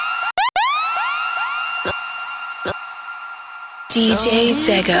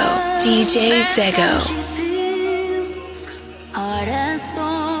DjZego, DjZego. Hard as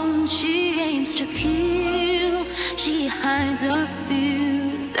stone, she aims to kill. She hides her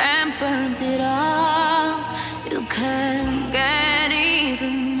fears and burns it all. You can't get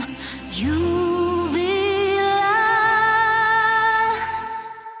even. You realize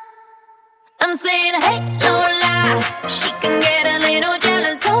I'm saying, hey, no lie. She can get a little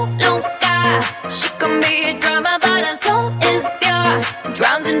jealous, so no guy. She can be a drama, but her soul is pure.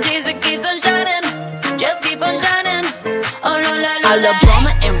 Drowns in tears, but keeps on shining. Just keep on shining. Oh, la, la, la, I love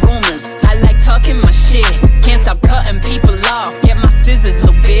drama and rumors. I like talking my shit. Can't stop cutting people off. Get my scissors,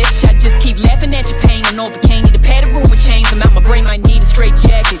 little bitch. I just keep laughing at your pain and overcame. Need to pad a room with chains. I'm out, my brain might need a straight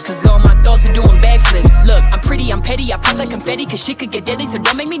jacket. Cause all my thoughts are doing backflips. Look, I'm pretty, I'm petty. I pop like confetti. Cause shit could get deadly. So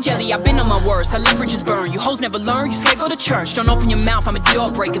don't make me jelly. I've been on my worst. I let bridges burn. You hoes never learn. You scared go to church. Don't open your mouth. I'm a jaw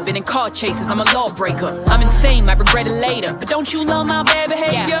breaker. Been in car chases. I'm a lawbreaker. I'm insane. Might regret it later. But don't you love my bad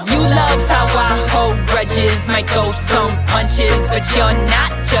behavior? Yeah. You love how I hold grudges. Might throw some punches. But you're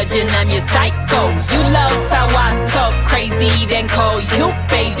not judging. I'm your psycho. You love how I talk crazy. Then call you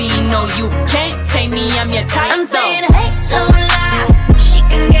baby. No, you can't tame me. I'm your type. I'm saying, hey, don't lie. She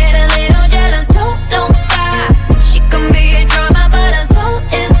can get a little jealous, so don't cry. She can be a drama, but her soul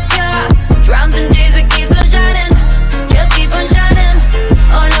is pure. Drowns in tears, but keeps on shining. Just keep on shining.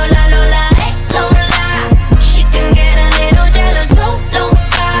 Oh, no, la, no, la, hey, don't lie. She can get a little jealous, so don't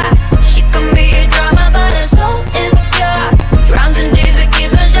cry. She can be a drama, but her soul is pure. Drowns in tears, but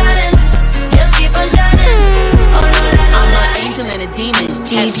keeps on shining. Just keep on shining. Oh, no, la, no, I'm la. an angel and a demon.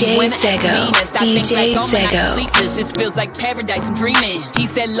 DjZego, DjZego. This feels like paradise, I'm dreaming. He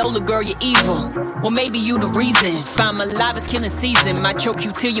said, Lola, girl, you're evil. Well, maybe you the reason. If I'm alive, it's killing season. Might choke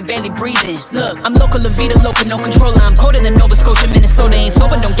you till you're barely breathing. Look, I'm local, La Vida, local, no controller. I'm colder than Nova Scotia, Minnesota. Ain't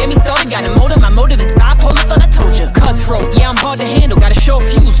sober, don't get me started. Got a motive, my motive is bipolar. Thought I told you. Cutthroat, yeah, I'm hard to handle. Got a short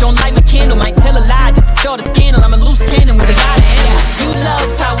fuse, don't light my candle. Might tell a lie just to start a scandal. I'm a loose cannon with a lot of ammo. You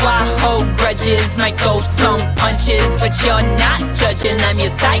love how I hold grudges. Might throw some punches, but you're not judging. I'm your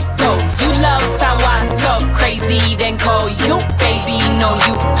psycho. You love how I talk crazy, then call you baby. No,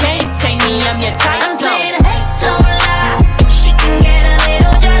 you can't tame me. I'm your type. I'm saying, hey, don't lie. She can get a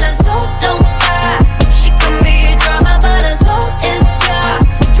little jealous, so don't cry. She can be a drama, but her soul is pure.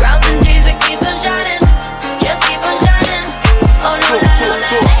 Drowns in tears, but keeps on shining. Just keep on shining. Oh, no, la, no, la,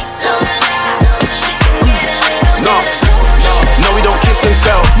 hey, don't lie. She can get a little jealous, so No, we don't kiss and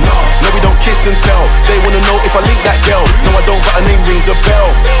tell. No, we don't kiss and tell. They wanna know if I link that girl. No, I don't, but her name rings a bell.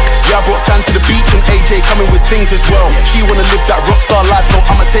 Yeah, I brought Sam to the beach and AJ coming with things as well. She wanna live that rockstar life, so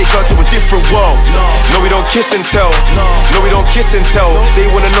I'ma take her to a different world. No, we don't kiss and tell. No, we don't kiss and tell. They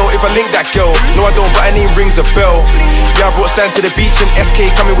wanna know if I link that girl. No, I don't, but her name rings a bell. Yeah, I brought Sam to the beach and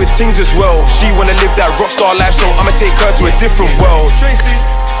SK coming with things as well. She wanna live that rockstar life, so I'ma take her to a different world.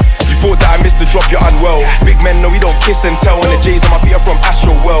 You thought that I missed the drop, you're unwell. Big men, no, we don't kiss and tell. And the J's on my feet are from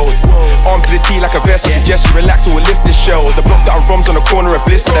Astro World. Arm to the T like a vest, I suggest you relax or we'll lift this shell. The block that I'm from's on the corner of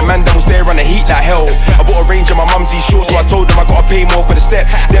Bliss, but the man that was there on the heat like hell. I bought a range of my mum's short, so I told them I gotta pay more for the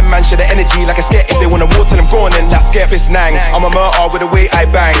step. Them man share the energy like a sket. If they wanna war, tell them go on then, let's skep, it's nang. I'm a murder with the way I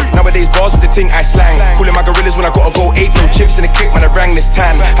bang. Nowadays bars is the thing I slang. Calling my gorillas when I gotta go 8 no chips in the click, man I rang this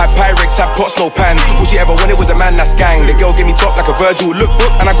tan. Had Pyrex, had pots, no pan. All she ever wanted was a man that's gang. The girl gave me top like a Virgil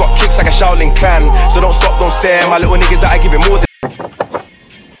lookbook, and I got kicks like a Shaolin clan. So don't stop, don't stare. My little niggas that I give it more than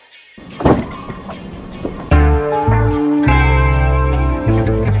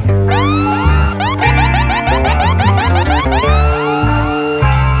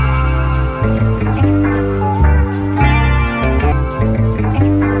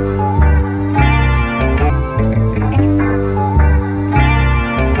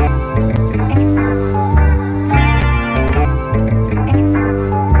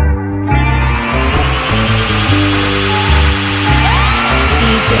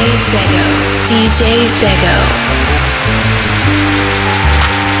DjZego.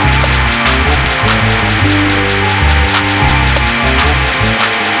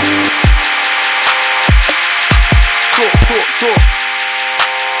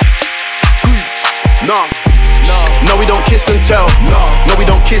 No, we don't kiss and tell. No, we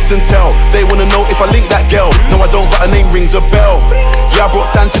don't kiss and tell. They wanna know if I link that girl. No, I don't, but her name rings a bell. Yeah, I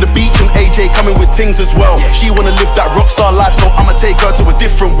brought Sam to the beach and AJ coming with things as well. She wanna live that rockstar life, so I'ma take her to a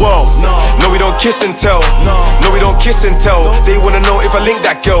different world. No, we don't kiss and tell. No, we don't kiss and tell. They wanna know if I link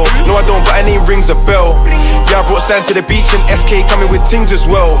that girl. No, I don't, but her name rings a bell. Yeah, I brought Sam to the beach and SK coming with things as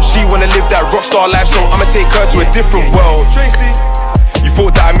well. She wanna live that rockstar life, so I'ma take her to a different world. You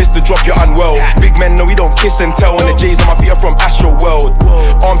thought that I missed the drop, you're unwell. Big men, no, we don't kiss and tell. And the J's on my feet are from Astro World.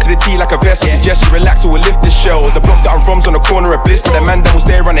 Arm to the tea like a vest. I suggest you relax or we'll lift the shell. The block that I'm from's on the corner of Bliss, but the man that was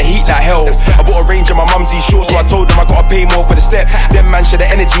there running heat like hell. I bought a range of my mum's short, so I told them I gotta pay more for the step. Them man share the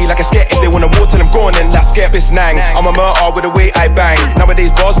energy like a sket. If they wanna war, tell them go on then let's skep. It's nang. I'm a murder with the way I bang.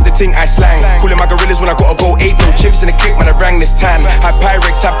 Nowadays bars is the thing I slang. Calling my gorillas when I gotta go 8. No chips in the clip, man, I rang this tan. Had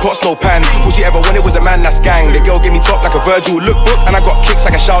Pyrex, had pots, no pan. All she ever wanted was a man that's gang. The girl gave me top like a Virgil lookbook, and I got kicks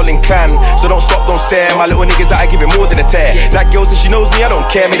like a Shaolin clan. So don't stop, don't stare. My little niggas that I give it more than a tear. That girl says she knows me, I don't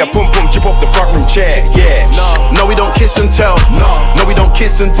care. Made a pum pum chip off the front room chair. Yeah. No, we don't kiss and tell. No, we don't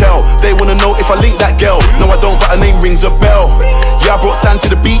kiss and tell. They wanna know if I link that girl. No, I don't, but her name rings a bell. Yeah, I brought Sam to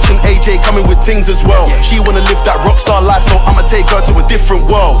the beach and AJ coming with things as well. She wanna live that rockstar life, so I'ma take her to a different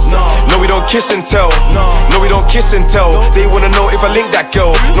world. No, we don't kiss and tell. No, we don't kiss and tell. They wanna know if I link that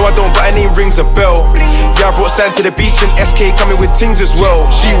girl. No, I don't, but her name rings a bell. Yeah, I brought Sam to the beach and SK coming with things as well.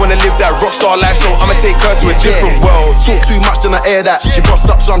 She wanna live that rockstar life, so I'ma take her to a different world. Talk too much, then I air that. She bossed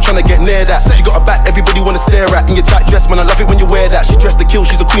up, so I'm trying to get near that. She got a back, everybody wanna stare at. In your tight dress, man, I love it when you wear that. She dressed to kill,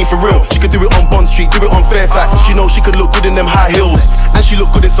 she's a queen for real. She could do it on Bond Street, do it on Fairfax. She knows she could look good in them high heels, and she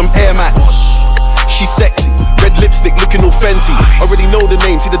look good in some Air Max. She's sexy, red lipstick, looking all Fenty. Already know the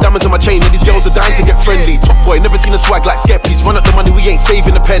name, see the diamonds on my chain, and these girls are dying to get friendly. Top boy, never seen a swag like Skeppies. Run up the money, we ain't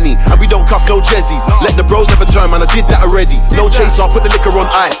saving a penny, and we don't cuff no Jezzies. Let the bros have a turn, man, I did that already. No chaser, put the liquor on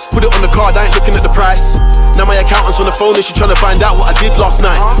ice. Put it on the card, I ain't looking at the price. Now my accountant's on the phone and she trying to find out what I did last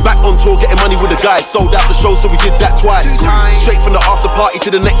night. Back on tour, getting money with the guys. Sold out the show, so we did that twice. Straight from the after party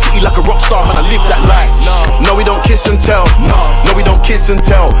to the next city like a rock star, man, I live that life. No, we don't kiss and tell. No, we don't kiss and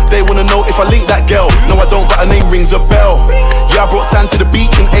tell. They wanna know if I link that girl. No, I don't, but her name rings a bell. Yeah, I brought Sam to the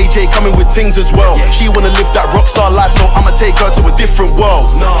beach and AJ coming with things as well. She wanna live that rockstar life, so I'ma take her to a different world.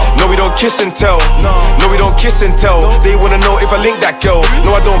 No, we don't kiss and tell. No, we don't kiss and tell. They wanna know if I link that girl.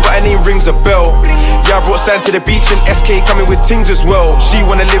 No, I don't, but her name rings a bell. Yeah, I brought Sam to the beach and SK coming with things as well. She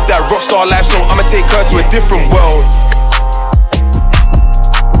wanna live that rockstar life, so I'ma take her to a different world.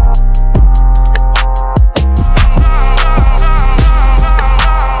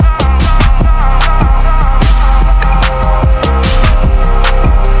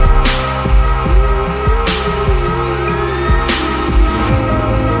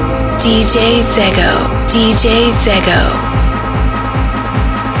 DjZego, DjZego.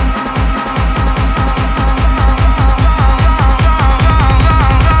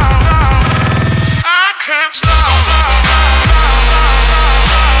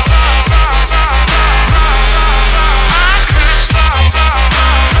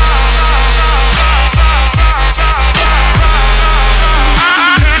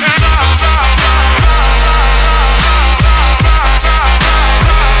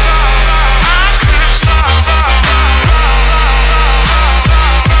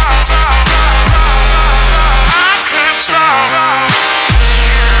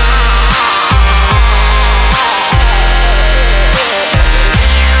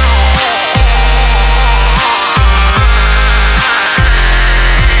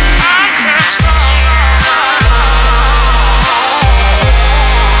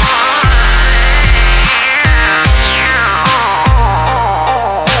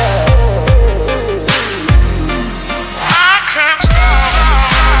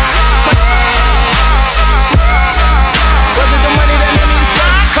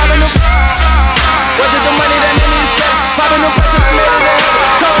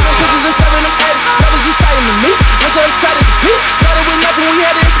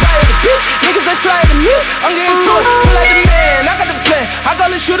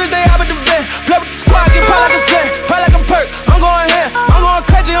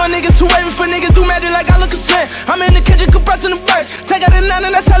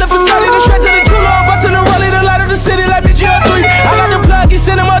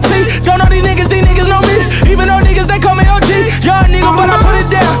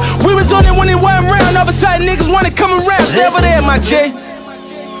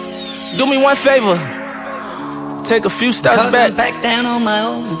 Do me one favor, take a few steps back down on my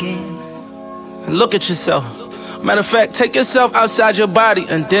own again. And look at yourself. Matter of fact, take yourself outside your body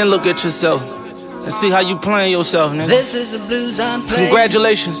and then look at yourself and see how you playing yourself, nigga. This is the blues I'm playing.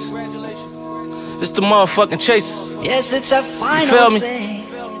 Congratulations. It's the motherfucking Chasers. Yes, it's a final you feel me? thing.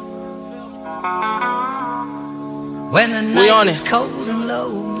 When the night is cold and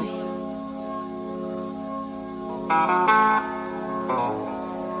lonely.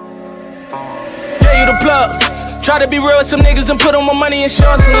 Yeah, you the plug. Try to be real with some niggas and put on my money and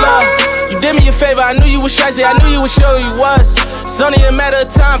show some love. You did me a favor, I knew you was shy, I knew you would show you was. It's only a matter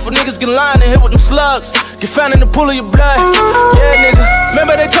of time for niggas get lined and hit with them slugs. Get found in the pool of your blood. Yeah, nigga.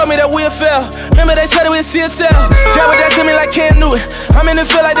 Remember they told me that we'd fail. Remember they said it was CSL. That was that to me like Cam Newton. I'm in the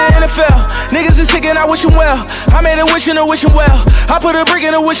field like the NFL. Niggas is sick and I wish them well. I made a wish and a wishing well. I put a brick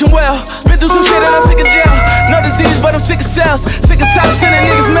in a wishing well. Been through some shit and I'm sick of jail. No disease, but I'm sick of cells. Sick of tired of sending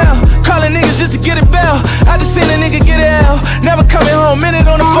niggas mail. Calling niggas just to get a bell. I just seen a nigga get an L. Never coming home, minute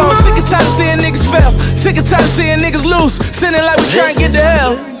on the phone. Sick of tired of seeing niggas fail. Sick of tired of seeing niggas lose. Sending like we trying to get to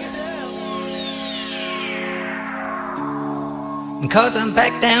hell. Cause I'm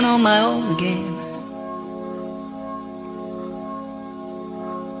back down on my own again.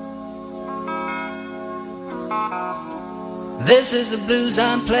 This is the blues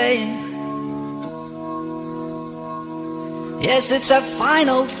I'm playing. Yes, it's a fine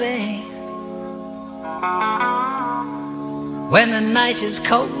old thing. When the night is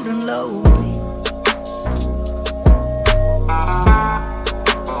cold and lonely.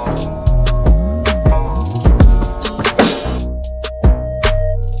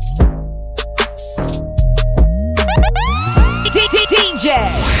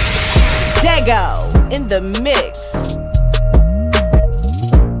 DjZego in the mix.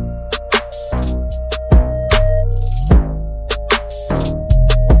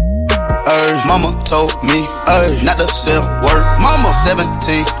 Mama told me not to sell word. Mama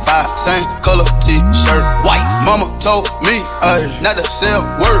 17, 5, same color t-shirt, white. Mama told me not to sell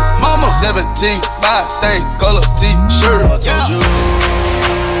word. Mama 17, 5, same color t-shirt. Mama told you.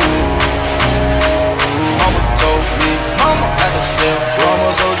 Mama told me. Mama not to sell word.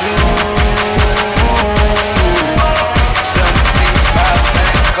 Mama told you. 17, 5,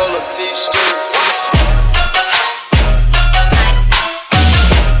 same color t-shirt.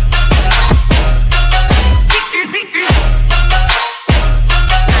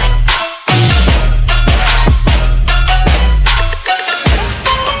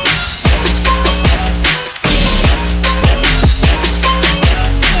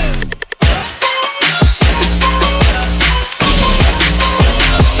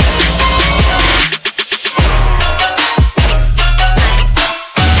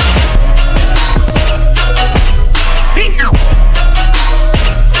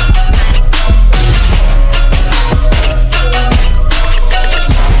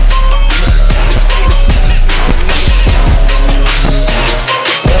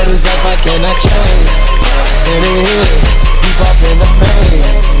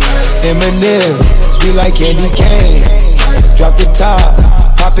 Sweet like candy cane. Drop the top,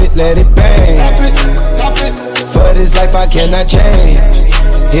 pop it, let it bang. Pop it. For this life I cannot change.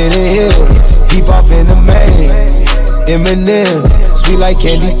 Hidden hills, deep off in the main. Eminem, sweet like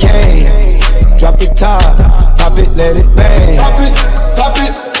candy cane. Drop the top, pop it, let it bang. Pop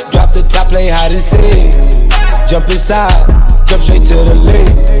it. Drop the top, play hide and seek. Jump inside, jump straight to the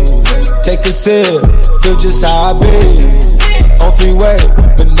lead. Take a sip, feel just how I be. On freeway,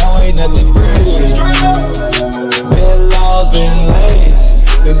 but no ain't nothing free. Been laws, been lanes,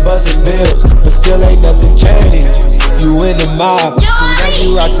 been busting bills, but still ain't nothing changed. You in the mob, soon as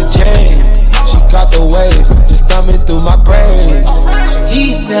you rock the chain. She caught the waves, just thumbing through my praise.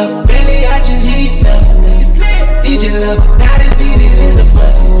 Heat up, baby, I just heat up. DJ love, now that needed is a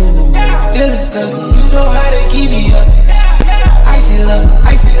bust. Feeling stuck, you know how to keep me up. Icy love,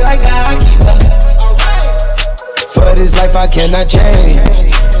 icy like how I keep up. For this life I cannot change.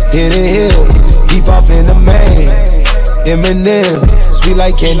 Hidden hills, deep off in the main. Eminem, sweet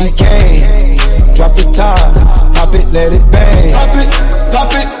like candy cane. Drop the top, pop it, let it bang.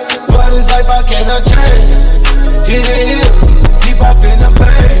 Pop it. For this life I cannot change. Hidden hills, deep off in the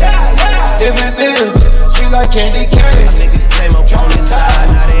main. Eminem, sweet like candy cane. Niggas came up on this side,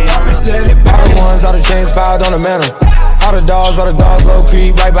 now they already let it bang. All the ones, all the chains piled on the mantle. All the dogs, low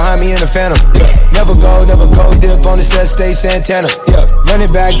creep, right behind me in the phantom. Yeah. Never go, dip on the set, stay Santana. Yeah. Run it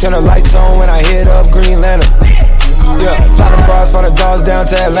back, turn the lights on when I hit up Green Lantern. Yeah. Fly the bras, fly the dogs down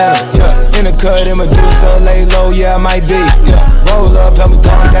to Atlanta. Yeah. In the cut, in Medusa, lay low, yeah, I might be. Yeah. Roll up, help me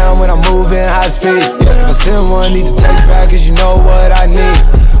calm down when I'm moving high speed. Yeah. If I send one, need to text back, cause you know what I need.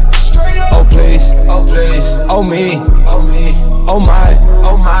 Oh please, oh me, oh my.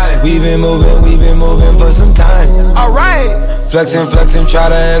 We been moving for some time. Alright. Flexing, try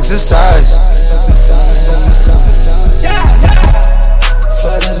to exercise.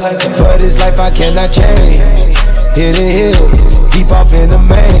 For this life I cannot change. Hidden hills, deep off in the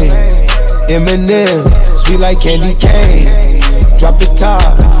main. Eminem, sweet like candy cane. Drop the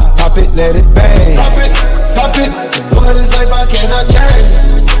top, pop it, let it bang. Pop it. For this life I cannot change.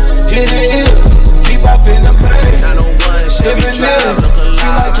 Hidden hills, deep off in the main. 901 Chevy Drive, look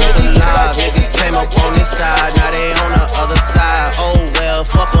alive, look alive.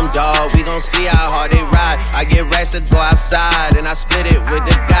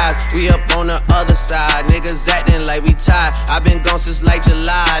 since like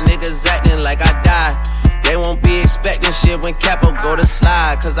July. Niggas acting like I died. They won't be expecting shit when Capo go to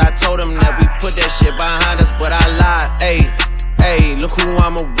slide. Cause I told them that we put that shit behind us, but I lied. Ayy, look who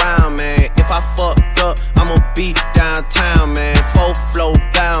I'm around, man. If I fucked up, I'ma be downtown, man. Full flow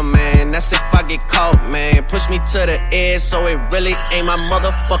down, man. That's if I get caught, man. Push me to the edge, so it really ain't my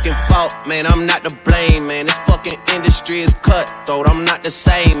motherfucking fault, man. I'm not to blame, man. This fucking industry is cutthroat. I'm not the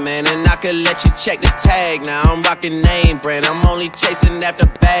same, man. And I can let you check the tag now. I'm rocking name brand. I'm only chasing after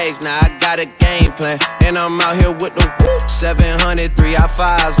bags. Now I got a game plan. And I'm out here with the whoop. 700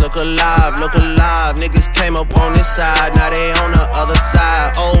 3i5s. Look alive, look alive. Niggas came up on this side. Now they on the other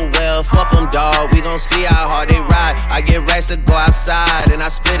side. Oh well, fuck them, dawg. We gon' see how hard they ride. I get racks to go outside. And I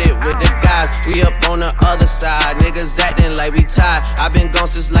split it with the guys. We up on the other side. Niggas acting like we tied. I been gone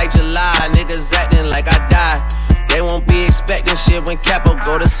since like July. Niggas acting like I died. They won't be expecting shit when Capo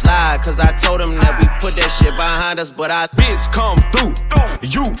go to slide. Cause I told them that we put that shit behind us, but I bitch come through,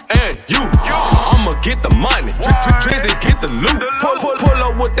 you and you. I'ma get the money, Drizzy get the loot. Pull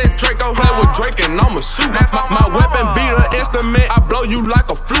up with that Draco, play with Drake and I'ma shoot. My weapon be an instrument, I blow you like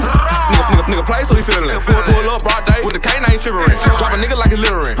a flute. Nigga play so he feelin'. Pull up broad day with the canine shivering. Drop a nigga like he's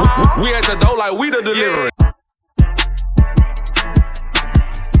littering. We at the door like we the delivering.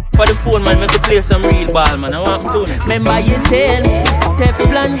 For the phone, man, make you play some real ball, man. I want me to. Remember you tell me,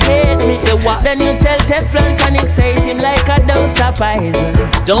 Teflon hate me. Say what? Then you tell Teflon can excite him like a dose of poison.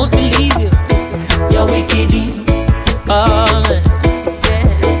 Don't believe you, you're wicked. Oh man,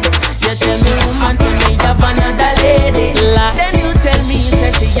 yes. You tell me woman say me have another lady. Then you tell me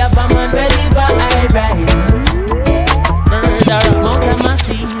say she have a man well live a high rise. Mount of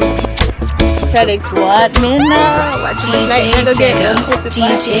Massive. Felix, what me now? DjZego,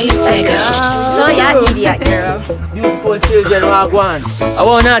 DjZego. Oh yeah, idiot girl. Beautiful children, wagwan. I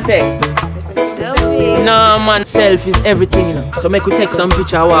wanna take selfie. No man, self is everything, you know. So make we take some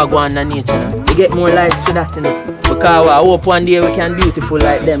picture of wagwan and nature, you know. We get more likes for that, you know. Because I hope one day we can beautiful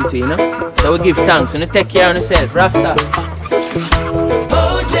like them too, you know. So we give thanks, and you take care of yourself, Rasta.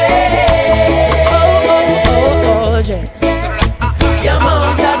 OJ, OJ. Your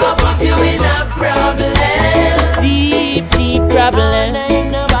mouth I go put you in a problem. Deep, deep problem.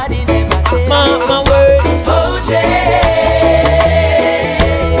 Ain't nobody never tell. My word, OJ.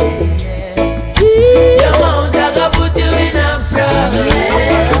 Your mouth I go put you in a problem.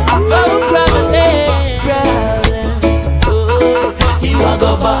 Oh, problem. Oh, you a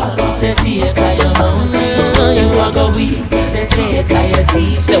go ball. Say see it by your mouth. You a go weak. Say see it by your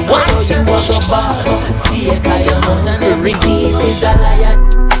teeth. Say what? You a go ball. See it by your mouth. And every teeth is a liar.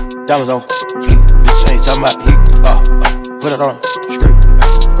 Diamonds on fleek, bitch ain't talking about heat. Put it on, screw,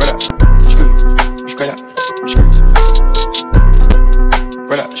 straight up, screw, straight up, skirts.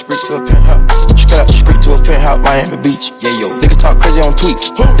 Straight up, screw to a penthouse. Straight up, screw to a penthouse, Miami Beach. Yeah, yo, niggas talk crazy on tweets.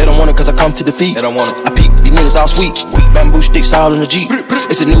 They don't want it cause I come to defeat. They don't want it. I peep, these niggas all sweet. Bamboo sticks all in the Jeep.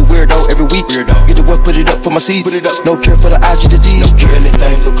 It's a new weirdo every week. Get the what, put it up for my seeds. Put it up. No cure for the IG disease. Do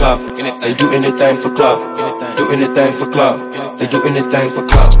anything for clout. They do anything for clout. Do anything for clout. They do anything for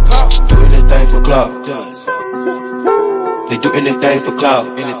clout. Do anything for clout. They do anything for clout.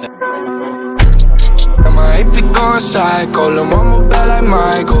 My AP going psycho, lil' mama bad like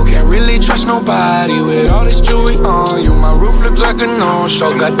Michael. Can't really trust nobody with all this jewelry on you. My roof look like a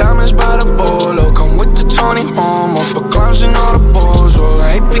no-show. Got diamonds by the bolo. Come with the Tony Homo for clowns and all the balls.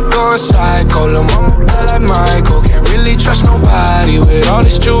 My AP going psycho, lil' mama bad like Michael. Can't really trust nobody with all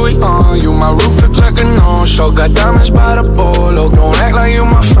this jewelry on you. My roof look like a no-show. Got diamonds by the bolo. Don't act like you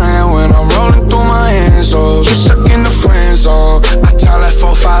my friend when I'm rolling through my hands. Oh, you stuck in the friend zone. I tell like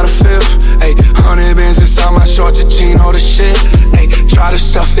 4, 5 to 5th. Ayy, 100 bands inside my shorts and chino the shit. Ayy, try to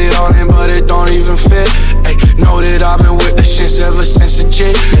stuff it all in, but it don't even fit. Ayy, know that I've been with the shits ever since a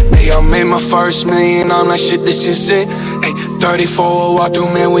jit. Ayy, I made my first million, I'm like shit, this is it. Ayy, 34 walk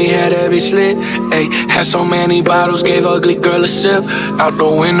through, man, we had that bitch lit. Ayy, had so many bottles, gave ugly girl a sip. Out the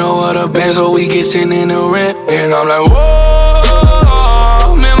window of the Benz, so we get sent in the rent. And I'm like,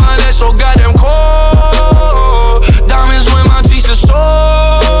 whoa, man, my legs so goddamn cold. Diamonds when my teeth are sore.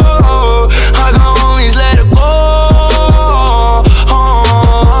 I can always let it go.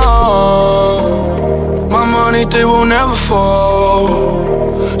 My money, they will never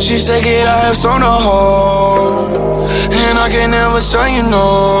fall. She said, get I have some to hold. And I can never tell you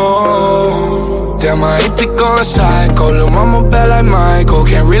no. Damn, my AP going psycho. Lil' mama bad like Michael.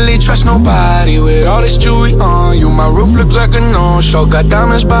 Can't really trust nobody with all this jewelry on you. My roof look like a no-show. Got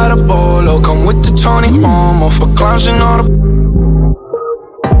diamonds by the bolo. Come with the Tony Homo for clowns and all the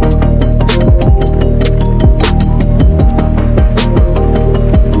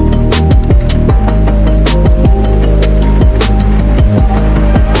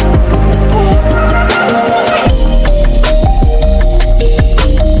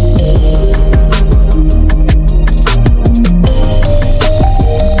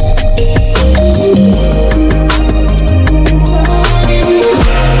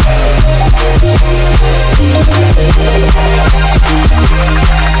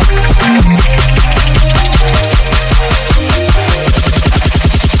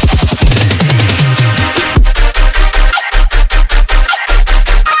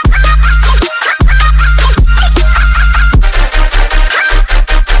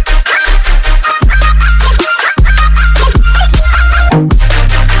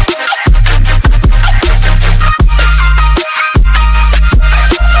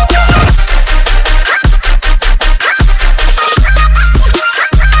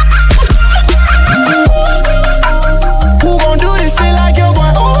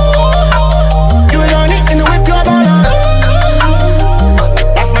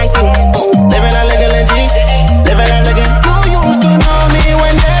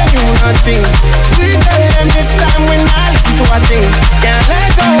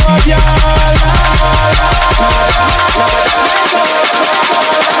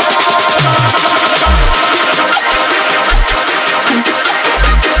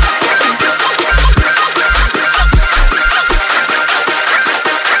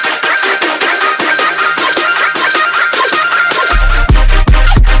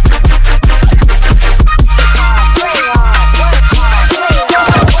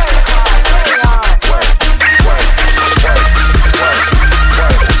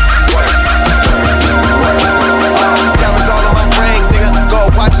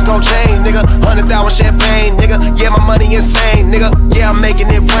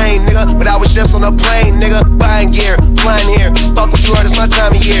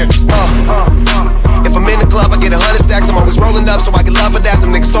year. If I'm in the club, I get 100 stacks. I'm always rolling up so I can love for that.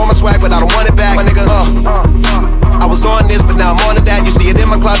 Them niggas stole my swag, but I don't want it back. My niggas, I was on this, but now I'm on to that. You see it in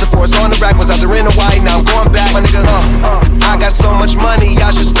my closet before it's on the rack. Was out there in Hawaii, now I'm going back. My niggas, I got so much money, I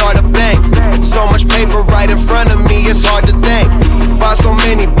should start a bank. So much paper right in front of me, it's hard to think. Buy so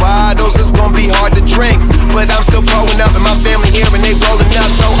many bottles, it's gonna be hard to drink. But I'm still growing up and my family here and they rolling up.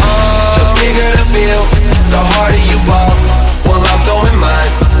 So the bigger the bill, the harder you ball. Well, I'm throwing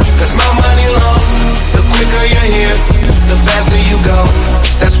mine, cause my money long. The quicker you're here, the faster you go.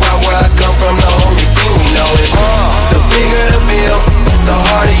 That's why where I come from, the only thing we know is the bigger the bill, the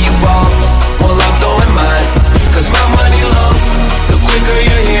harder you ball. Well, I'm throwing mine, cause my money long. The quicker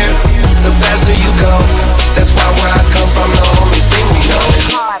you're here, the faster you go. That's why where I come from, the only thing we know is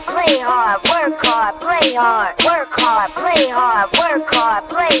play hard, work hard, play hard, work hard, play hard, work hard,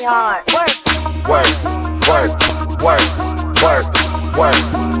 play hard, work. Work, work, work, work, work,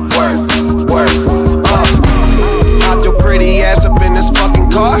 work, work. Pop your pretty ass up in this fucking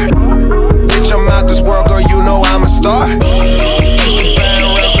car. Bitch, I'm out this world, girl, you know I'm a star. Used to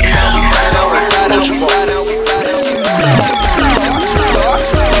battle us, but now we battle, we battle, we battle, we battle.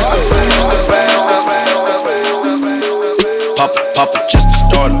 Pop it just to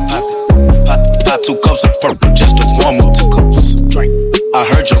start up. Pop 2 cups of purple just to warm up. 2 cups, drink. I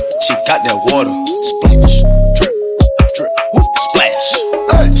heard your she got that water. Splash, drip, drip, whoop, splash.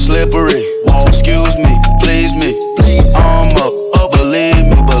 Slippery, excuse me, please me. I'm up, believe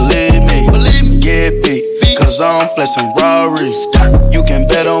me. Get beat, cause I'm flexing Rari. You can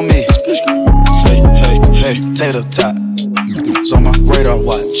bet on me. Hey, tater tot. It's on my radar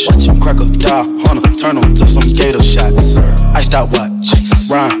watch. Crocodile hunter, turn them to some gator shots. Iced out watch,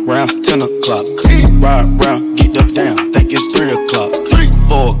 ride round 10 o'clock. Ride round, get up down, think it's 3 o'clock.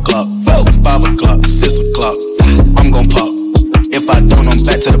 4 o'clock, 5 o'clock, 6 o'clock. I'm gon' pop. If I don't, I'm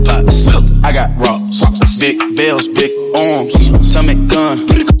back to the pots. I got rocks, big bells, big arms, stomach gun.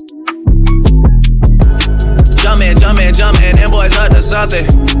 Jumpin', them boys up to something.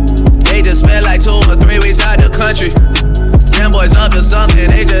 They just spent like 2 or 3 weeks out the country. Them boys up to something,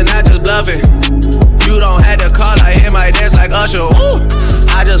 they just not just bluffing. You don't have to call, I hit my dance like Usher, ooh.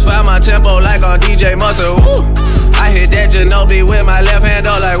 I just found my tempo like on DJ Mustard, ooh. I hit that Ginobili with my left hand,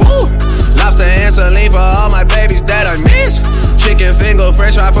 though, like, woo. Lobster and saline for all my babies that I miss. Chicken finger,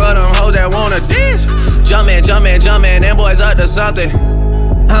 french fry for them hoes that wanna dance. Jumpin', them boys up to something.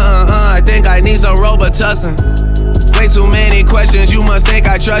 I think I need some Robitussin. Way too many questions, you must think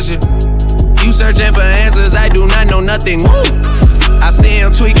I trust you. You searching for answers, I do not know nothing, woo. I see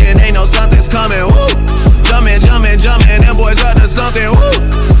him tweaking, they know something's coming, woo. Jumpin', them boys up to something, woo.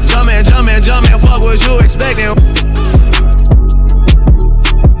 Jumpin', fuck what you expecting.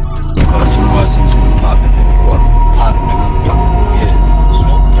 Some Russians been poppin', nigga. What? Pop, nigga. Pop. Yeah.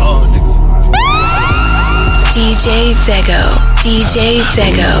 Smoke dog, nigga. DjZego.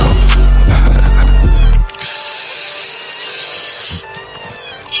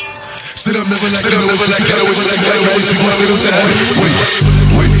 Sit up, never like that. Oh,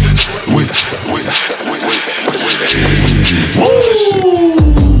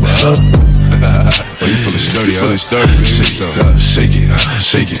 you feeling sturdy, huh? Shake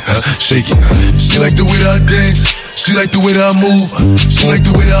it. She like the way that I dance. She like the way that I move. She like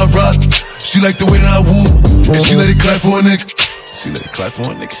the way that I rock. She like the way that I woo. And she let it clap for a nigga.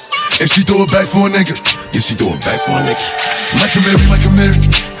 And she throw it back for a nigga. Yeah, she throw it back for a nigga. Mike and Mary.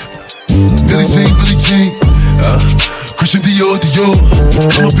 Billie Jean. Christian Dior.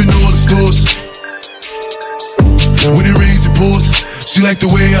 I'm up in all the stores. When it rains, it pours. She like the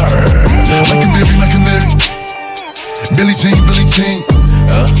way I Mike and Mary. Billie Jean.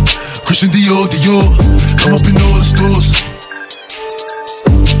 Christian Dior. I'm up in all the stores.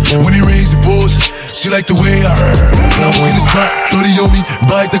 When it rains, it pours. She like the way I when I walk in the spot, 30 on me.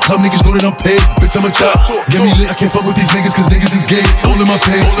 Buy at the club, niggas know that I'm paid. Bitch, I'm a top. Get me lit, I can't fuck with these niggas, cause niggas is gay. All in my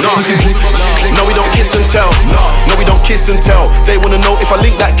pants. No, we don't kiss and tell. No, we don't kiss and tell. They wanna know if I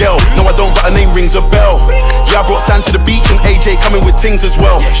link that girl. No, I don't, but her name rings a bell. Yeah, I brought Sam to the beach and AJ coming with things as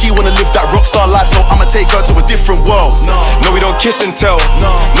well. She wanna live that rockstar life, so I'ma take her to a different world. No, we don't kiss and tell.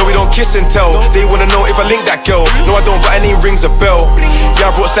 No, we don't kiss and tell. They wanna know if I link that girl. No, I don't, but her name rings a bell. Yeah,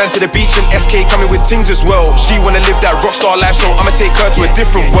 I brought Sam to the beach and SK coming with things as well. She wanna live that rockstar life, so I'ma take her to a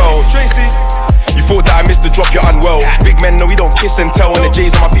different world. You thought that I missed the drop, you're unwell. Big men know we don't kiss and tell. And the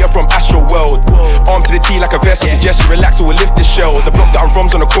J's on my feet are from Astro World. Arm to the T like a vest, I suggest you relax or we'll lift this shell. The block that I'm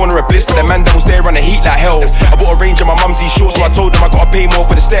from's on the corner of Bliss, but the man that was there running heat like hell. I bought a range of my mum's short, so I told them I gotta pay more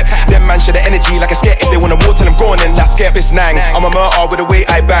for the step. Them man share the energy like a sket. If they want more, tell them go on then, that's skep, it's nang. I'm a murder with the way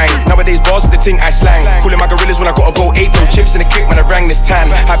I bang. Nowadays bars is the thing I slang. Cooling my gorillas when I gotta go 8, no chips in the kick, man I rang this tan.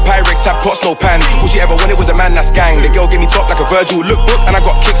 Had Pyrex, had pots, no pan. All she ever wanted was a man that's gang. The girl gave me top like a Virgil lookbook, and I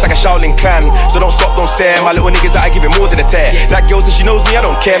got kicks like a Shaolin clan. So don't stop, don't stare, my little niggas that I give it more than a tear. That girl says she knows me, I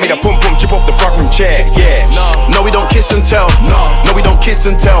don't care. Made a pum pum chip off the front room chair. Yeah. No, we don't kiss and tell. No, we don't kiss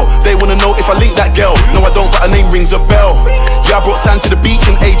and tell. They wanna know if I link that girl. No, I don't, but her name rings a bell. Yeah, I brought Sam to the beach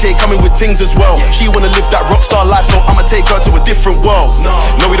and AJ coming with things as well. She wanna live that rockstar life, so I'ma take her to a different world.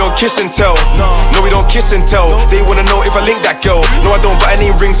 No, we don't kiss and tell. No, we don't kiss and tell. They wanna know if I link that girl. No, I don't, but her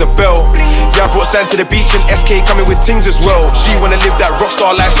name rings a bell. Yeah, I brought Sam to the beach and SK coming with things as well. She wanna live that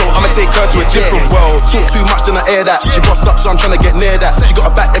rockstar life, so I'ma take her to a different world. Talk too much, then I air that. She bossed up, so I'm tryna get near that. She got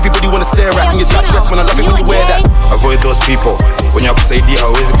a back, everybody wanna stare at. And you tight dress when I love it when you wear that. Avoid those people, wenye wakusaidia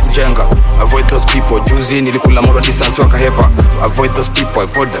hawezi kujenga. Avoid those people, juzi nilikula moro distance wakahepa. Avoid those people,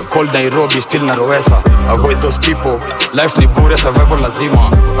 avoid them. Cold Nairobi still narowesa. Avoid those people, life ni bure, survival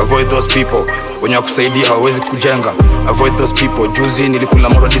lazima. Avoid those people, wenye wakusaidia hawezi kujenga. Avoid those people, juzi nilikula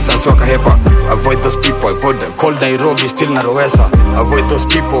moro distance wakahepa. Avoid those people, avoid them. Cold Nairobi still narowesa. Avoid those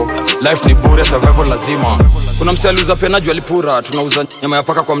people, life ni bure, survival lazima. Kuna mse aliuza pena juu alipura. Tunauza nyama ya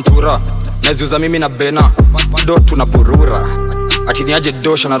paka kwa mtura. Naziuza mimi na Bena, do tunapurura. Ati niaje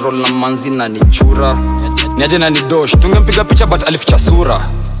dosh na roll na manzi na nichura. Niaje na ni dosh, tungempiga picha but alificha sura.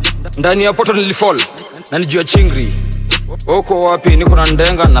 Ndani ya poto nilifall, na nijua chingri. Oko wapi niko na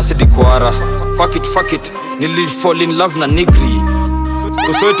ndenga na sidi kwara. Fuck it, nilifall in love na nigri.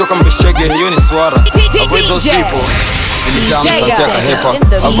 Usoe toka mbishege, hiyo ni swara. Avoid those people.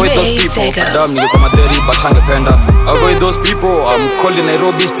 Avoid those people. Adam niko maderi but hangependa. Avoid those people. I'm cold in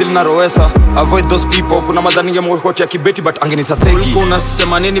Nairobi still narowesa. Avoid those people. Kuna madhani ya mwokote ya kibeti but angenita thegi.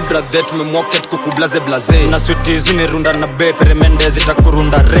 Unasema nini brother, tumemwoket kukublaze blaze. Na sweetie zunirunda na be peremende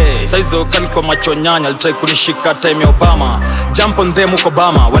zitakurunda re. Saizo kaliko macho nyanya alitrai kunishika time ya Obama. Jump on them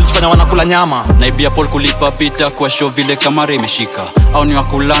Obama, walitufanya wanakula nyama. Naibia Paul kulipa pita kwa show vile kamera imeshika. Au ni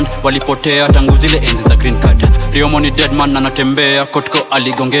wakuland walipotea tangu zile enzi za green card. Riomo ni dead man anatembea, Kotko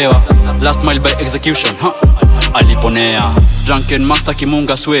aligongewa. Last mile by execution, aliponea. Drunken master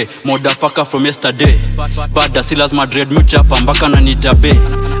kimunga swe, motherfucker from yesterday. Bada si lazima dread mchapa mpaka na nitabe.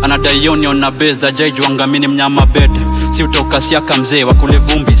 Anadai union na base za jaijuanga mini mnyama bed. Si utoka siaka mzee wakule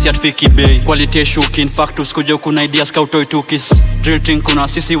vumbi, si atfiki bay. Quality shuki, in fact usikuje kuna ideas kautoi tukis. Drill thing kuna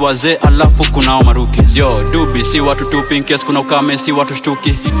sisi wazee alafu kuna omarukis. Yo, dubi si watu tu pinkes, kuna ukame si watu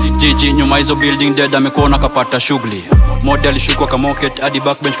shtuki. Gigi nyuma hizo building dead amekuona kapata shughuli. Model shukwa kamoket hadi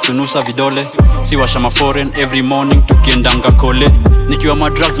backbench kutunusa vidole. Si washama foreign every morning tukiendanga kole. Nikiwa ma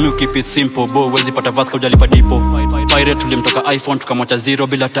drugs me keep it simple, bo wezi pata vaska ujalipa dipo. Pirate tulimtoka iPhone tukamwacha zero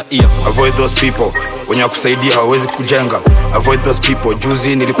bila ta earphone. Avoid those people, wenye wakusaidia hawezi kujenga. Avoid those people,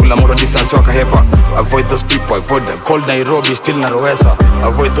 juzi nilikula moro distance wakahepa. Avoid those people, avoid them. Cold Nairobi still narowesa.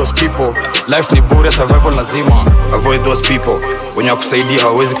 Avoid those people, life ni bure, survival lazima. Avoid those people, wenye wakusaidia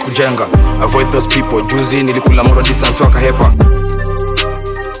hawezi kujenga. Avoid those people, juzi nilikula moro distance wakahepa.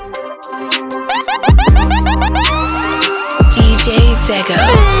 DjZego,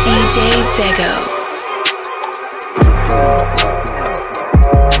 DjZego.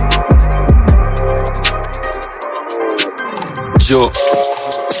 Yo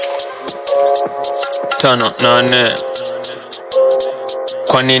 5-8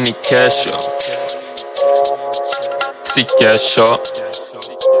 kwa nini kesho si kesho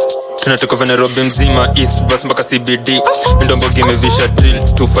tunatoka Nairobi mzima East Bus mpaka CBD ndombo game visha drill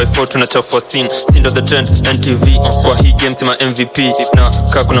 254 tunachafua scene sindo the trend NTV kwa hii game sima MVP na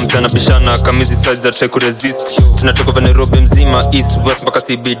kaa kuna mzana bishana kamizi size za try kuresist tunatoka Nairobi mzima East Bus mpaka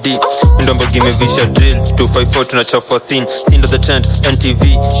CBD ndombo game visha drill 254 tunachafua scene sindo the trend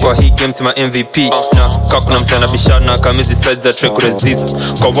NTV kwa hii game sima MVP na kaa kuna mzana bishana kamizi size za try kuresist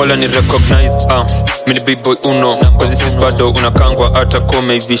kwa wala ni recognize mini big boy uno kwa this bado unakangwa hata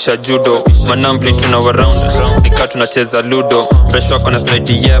kome visha judo manambli tuna waround nika tunacheza ludo fresh wako na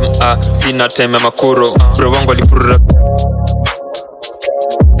slide DM sina time ya makuro bro wangu alipurura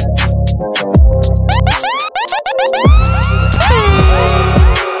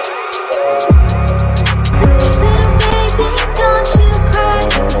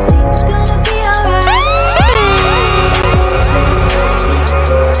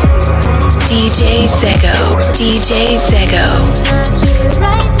DjZego, DjZego.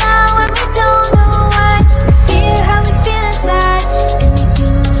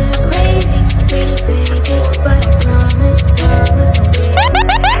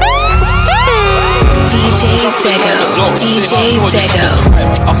 DjZego.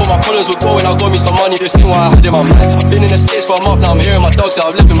 I thought my problems were going, I got me some money, this thing why I had in my mind. I've been in the States for a month, now I'm hearing my dog say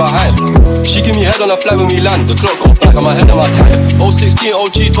I've left him behind. She give me head on a flight when we land, the clock got back, I'm ahead of my time. 016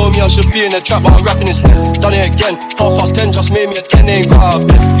 OG told me I should be in the trap, but I'm rapping instead. Done it again, 10:30 just made me a 10, ain't got out of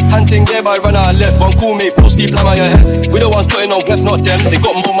bed. Hand thing there, but I ran out of left. One cool mate, post deep, on your head. We the ones putting on gas, not them, they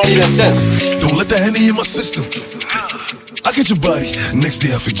got more money than sense. Don't let that Henny in my system. I get your body, next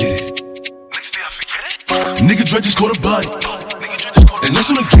day I forget it. Nigga Dre just caught a body, and that's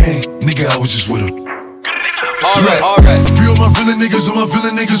on the gang. Nigga, I was just with him. Alright. Free all my villain niggas, all my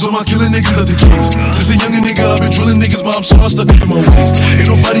villain niggas, all my killing niggas at the kings. Since a younger nigga, I've been drilling niggas, but I'm so stuck up in my ways. Ain't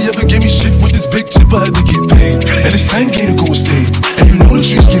nobody ever gave me shit with this big chip, I had to get paid. And it's 10K to go and stay, and you know the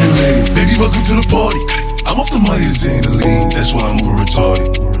streets getting laid. Baby, welcome to the party. I'm off the money, this ain't the lean. That's why I'm moving retarded.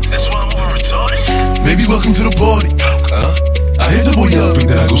 Baby, welcome to the party. I hit the boy up and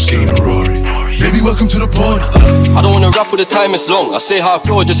then I go skate in a Rory. Baby, welcome to the party. I don't wanna rap with the time, it's long. I say how I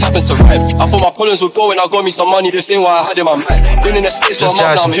feel, it just happens to rhyme. I thought my problems would go and I got me some money, this ain't why I had in my mind. Been in the States for a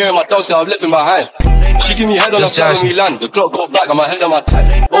month, now I'm hearing my dog say I've left him behind. She give me head on a flight when we land, the clock got back, I'm ahead of my time.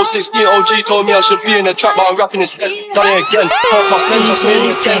 016 OG told me I should be in the trap, but I'm rapping instead. Done it again, 10:30 just made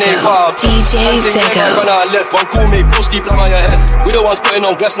me 10, ain't got out of bed. DjZego. Run out of left, one cool mate, post deep, on your head. We the ones putting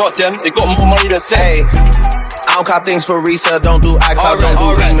on gas, not them, they got more money than sense. I don't cop things for resale, don't do iCloud, don't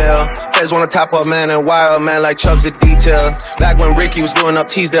do email. Feds wanna top up, man, and wire man like Chubbs the detail. Back when Ricky was doing up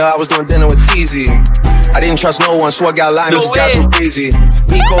Teasdale, I was doing dinner with Teasy. I didn't trust no one, so I got lined, just got too crazy.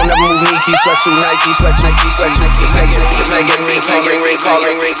 Nico never moved Nike, sweatsuit, Nike, sweatsuit. Just make it ring,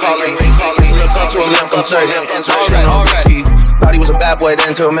 calling. Look up to a man from certain. Thought he was a bad boy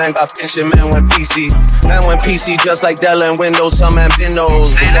then till man got finished and man went PC. Man went PC just like Della and Windows, some man been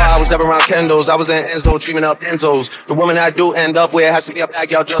those. Before I was ever around Kendos, I was in Enzo, treatment up Enzos. The woman I do end up with has to be a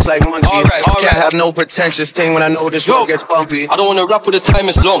backyard just like Munchie. Can't have no pretentious thing when I know this road gets bumpy. I don't wanna rap with the time,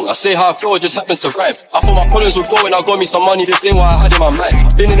 it's long. I say how I feel, it just happens to rhyme. I thought my problems would go and I got me some money, this ain't why I had in my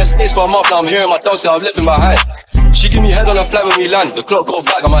mind. Been in the States for a month, now I'm hearing my dog say I've left him behind. She give me head on a flight when we land, the clock got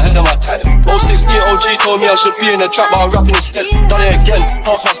back, I'm ahead of my time. 016 OG told me I should be in the trap, but I'm rapping instead. Done it again,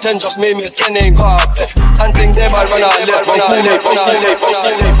 10:30 just made me a 10, ain't got out of bed. Hand thing there, but I run out of left. One cool late,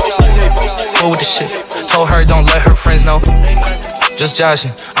 Cool with the shit. Told her don't let her friends know. Just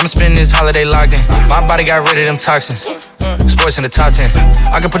joshing. I'ma spend this holiday locked in. My body got rid of them toxins. Sports in the top 10.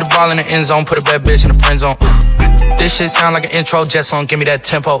 I can put the ball in the end zone, put a bad bitch in the friend zone. This shit sound like an intro jet song, give me that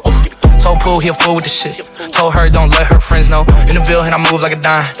tempo. Told Pooh he a fool with the shit. Told her don't let her friends know. In the Ville and I move like a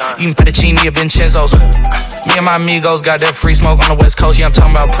dime. Eating fettuccine at Vincenzo's. Me and my amigos got that free smoke on the West Coast. Yeah, I'm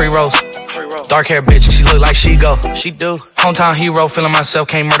talking about pre-rolls. Dark hair bitch, she look like she go. She do. Hometown hero, feeling myself,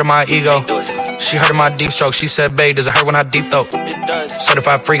 can't murder my ego. She heard of my deep stroke. She said, babe, does it hurt when I deep throat?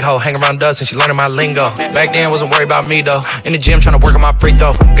 Certified freak hoe, hang around dust and she learning my lingo. Back then, wasn't worried about me though. In the gym, trying to work on my free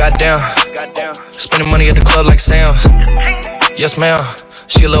throw. Goddamn. Spending money at the club like Sam's. Yes, ma'am.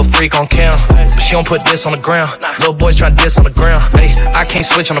 She a little freak on cam, but she don't put this on the ground. Little boys try diss on the ground. Hey, I can't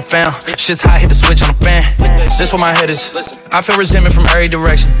switch on the fan. Shit's hot, hit the switch on the fan. This where my head is. I feel resentment from every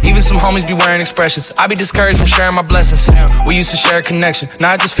direction. Even some homies be wearing expressions. I be discouraged from sharing my blessings. We used to share a connection.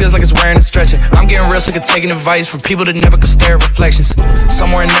 Now it just feels like it's wearing and stretching. I'm getting real sick of taking advice from people that never could stare at reflections.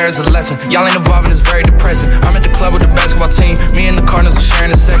 Somewhere in there is a lesson. Y'all ain't evolving, it's very depressing. I'm at the club with the basketball team. Me and the Cardinals are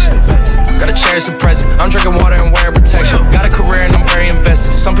sharing a section. Gotta cherish the present. I'm drinking water and wearing protection. Got a career and I'm very invested.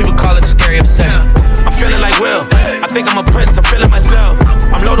 Some people call it a scary obsession. I'm feeling like Will. I think I'm a prince, I'm feeling myself.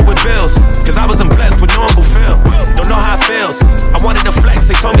 I'm loaded with bills, cause I wasn't blessed with no Uncle Phil. Don't know how it feels. I wanted to flex,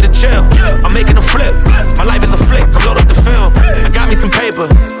 they told me to chill. I'm making a flip. My life is a flick, I'm loaded up the film. I got me some paper,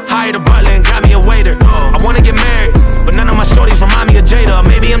 hired a butler and got me a waiter. I wanna get married, but none of my shorties remind me of Jada. Or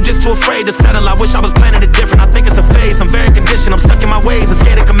maybe I'm just too afraid to settle. I wish I was planning it different. I think it's a phase, I'm very conditioned. I'm stuck in my ways, I'm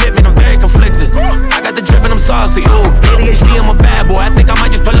scared of commitment, I'm very conflicted. I got the drip and I'm saucy, ooh. ADHD, I'm a bad boy. I think I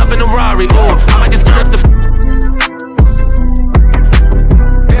might just pull up in a Rari, ooh. I might just turn up the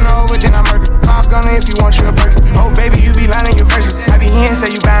Been over, then I murder. Talk on it if you want your burger. Oh baby, you be lying your verses. I be here and say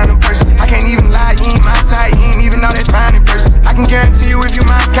you buying them purses. I can't even lie, you ain't my type. You ain't even know that's fine in person. I can guarantee you if you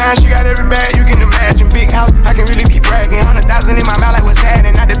my kind, she got every bag you can imagine. Big house, I can really be bragging. 100,000 in my mouth like what's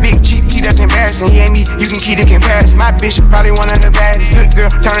happening. Not the big cheap tea that's embarrassing. You ain't me, you can keep the comparison. My bitch probably one of the baddest. Good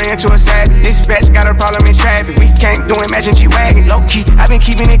girl, turning into a savage. This bitch got a problem in traffic. We can't do imagine G-Wagon. Low key, I been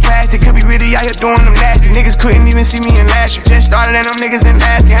keeping it classy. Could be really out here doing them nasty. Niggas couldn't even see me in last year. Just started and them niggas in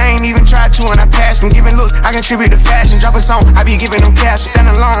last year. I ain't even tried to and I passed them. Giving looks, I contribute to fashion. Drop a song, I be giving them caps.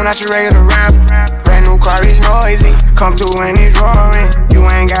 Stand alone, not your regular rapper. Brand new car is noisy. Come through and it's roaring. You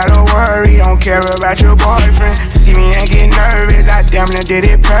ain't gotta worry, don't care about your boyfriend. See me and get nervous, I damn near did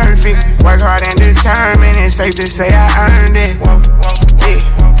it perfect. Work hard and determined, it's safe to say I earned it. Yeah.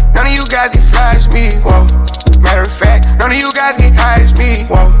 None of you guys can flash me. Whoa. Matter of fact, none of you guys can hide me.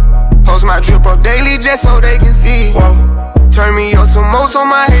 Whoa. Post my drip up daily just so they can see. Whoa. Turn me up some more so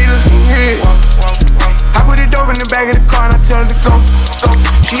my haters can hear. I put it dope in the back of the car and I tell her to go.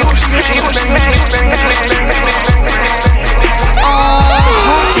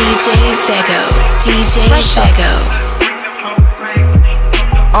 DjZego, DjZego.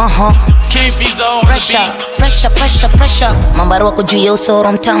 Pressure Mambaro wako juu ya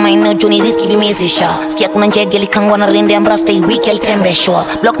usoro mtama ina juni riski vimezesha. Sikia kuna njege likangwa na rende ambra stay week eltembeshwa.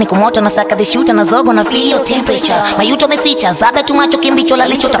 Block ni kumoto na saka the shooter na zogo na feel your temperature. Mayuto meficha zabe tu macho kimbicho la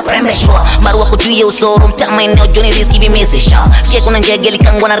licho taprembeshwa. Mambaro wako juu ya usoro mtama ina juni riski vimezesha. Sikia kuna njege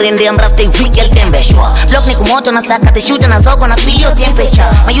likangwa na rende ambra stay week eltembeshwa. Block ni kumoto na saka the shooter na zogo na feel your temperature.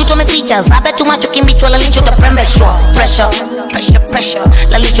 Mayuto meficha zabe tu macho kimbicho la licho taprembeshwa. Pressure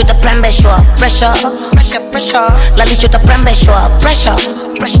la licho taprembeshwa. Pressure la licho taprembeshwa. Pressure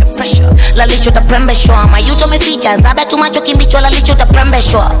la licho taprembeshwa. Mayuto meficha zabe tu macho kimbicho la licho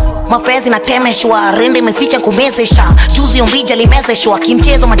taprembeshwa. Mafrezi na temeshwa, rende meficha kumezesha. Juzi umbija limezeshwa,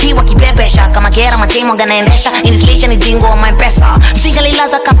 kimchezo matiwa kibebesha. Kama gera matemo ganaendesha, inflation ni jingo wa my pesa. Msinga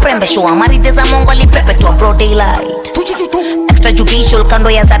lilaza kaprembeshwa, marideza mongo alipepetwa. Bro daylight extrajudicial kando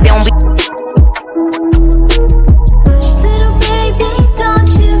ya zabe umbi.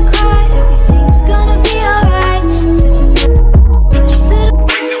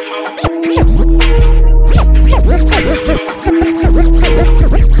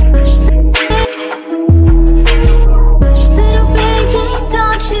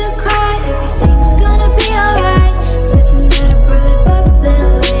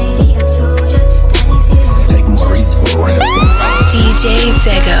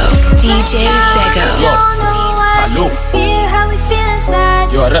 DjZego. Hello.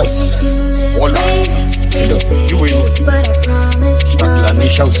 You're a rest. Hold on. Hello. You will.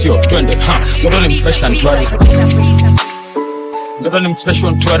 Nisha usio. Twende. Mtoto ni fresh and tourist. Mtoto ni fresh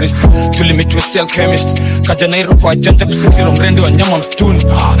and tourist. Tulimeet alchemist. Kaja Nairo kwa janja kusifiro mrende wa nyama mstuni.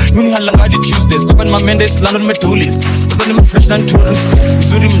 Yuni halangadi Tuesdays. Toka ni Mondays London metulis. Mtoto ni fresh and tourist.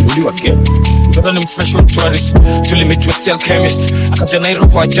 Zuri mduli wake. Mtoto ni fresh and tourist. Tulimeet alchemist. Kaja Nairo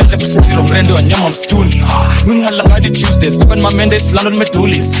kwa janja kusifiro mrende wa nyama mstuni. Yuni halangadi Tuesdays. Toka ni Mondays London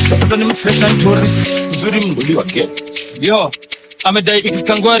metulis. Mtoto ni fresh and tourist. Zuri mduli wake. Yo. Amedai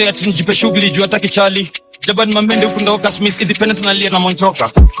ikikangwari ati njipe shughuli juu ataki chali. Jaban mamende ukunda waka Smith independent na lia na monchoka.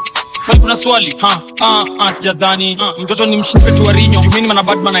 Kwani kuna swali? Sijadhani. Mtoto ni mshife tu warinyo. Jumini mana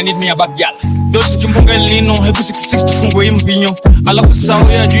bad man I need me a bad girl. Dosi kimbunga El Nino. Hebu 66 tufungue hii mvinyo. Alafu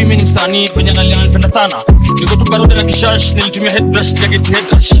sawa ya juu mimi ni msanii. Fenya na lia nipenda sana. Niko tu barode na kishash. Nilitumia headbrush ya get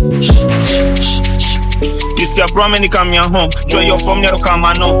headrush. Kiskia brome ni kamia home. Join your form nyaro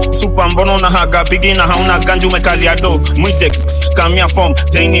kama no. Super mbono na haga bigi na hauna ganju mekalia do. Mwitex kamia form.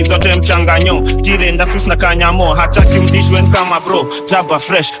 Jaini zote mchanganyo. Jire ndasus na kanyamo. Hataki mdishwen kama bro. Jaba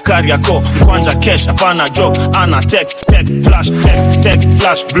fresh kariako. Mkwanja cash apana job. Ana text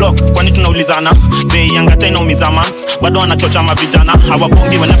flash block. Kwani tunaulizana. Bei yanga tena umizamans. Bado anachocha mavijana.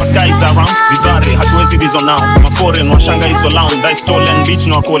 Hawabongi whenever sky is around. Vivare hatuwezi bizo now. Maforeign washanga iso lounge. Die stolen beach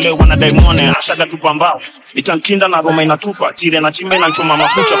na wakole wana daimone. Ashaga tupamba. Itankinda na Roma inatupa. Chile na chimbe na nchoma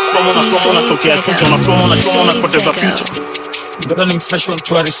makucha. Kusomo na tokea chucha. Unafomo na poteza future. Mtoto ni fresh and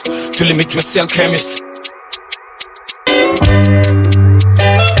tourist. Tulimeet alchemist.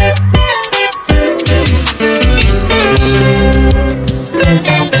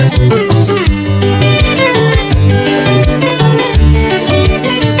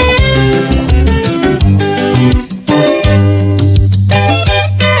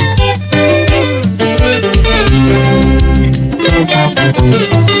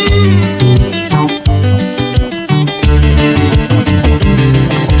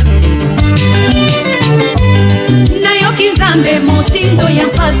 Nayokizambe motindo ya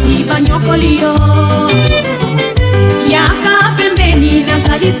pasi banyokolio Yaka pembeni na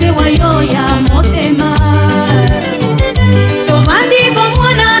salise wayo ya motema Tovandi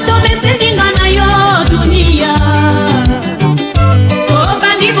bomwana tomeseninga na yo dunia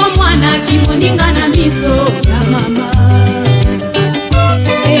Tovandi bomwana kimoninga na miso ya mama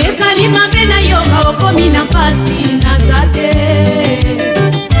Esali mabena yo kaokomi na pasi na zate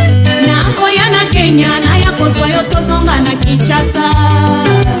Nako ya na Kenya na ya kozwa yo tozonga na Kinshasa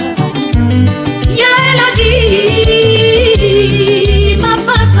Ya eladi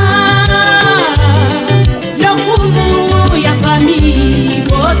mapasa Lokumu ya fami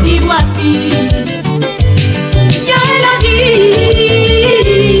boti wapi Ya eladi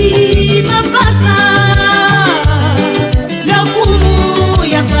mapasa Lokumu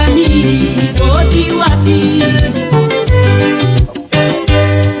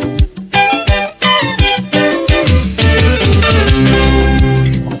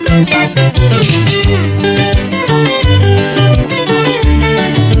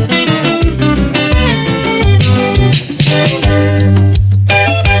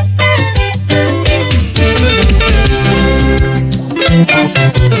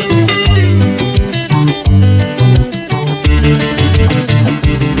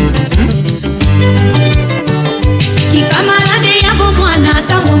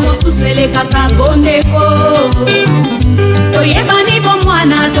kaka bondeko toyebani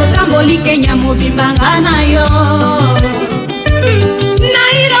bomwana totamboli Kenya mobimba nga na yo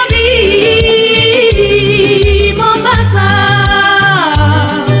Nairobi Mombasa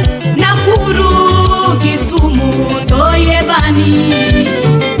Nakuru Kisumu toyebani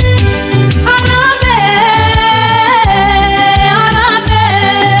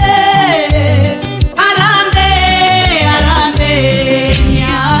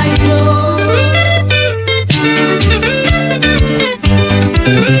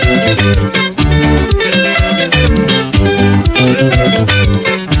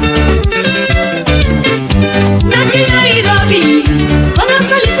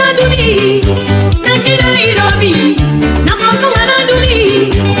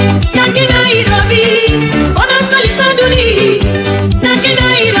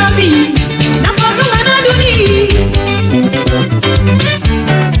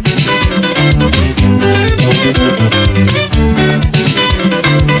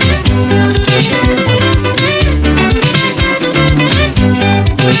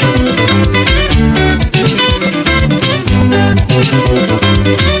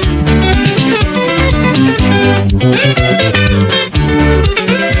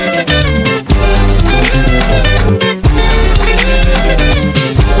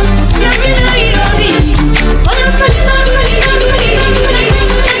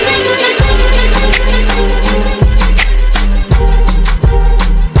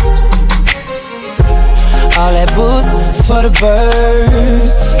For the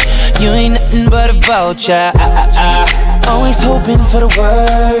birds, you ain't nothing but a vulture. Always hoping for the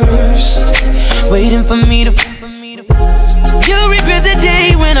worst, waiting for me to. You'll regret the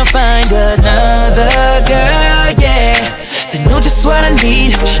day when I find another girl, yeah. They know just what I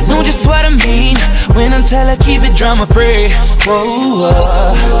need, she know just what I mean. When I tell her keep it drama free. Whoa,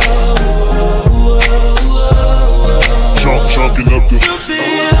 Chalking up the.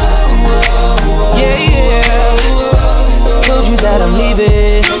 Yeah, yeah. Told you that I'm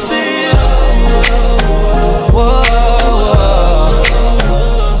leaving. Whoa.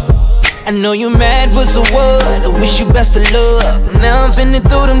 I know you mad, but so what? I wish you best of luck. Now I'm finna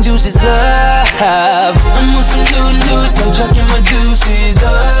throw them juices up. I'm on some new, I'm chucking my deuces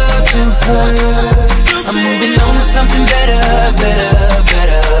up to her. I'm moving on to something better.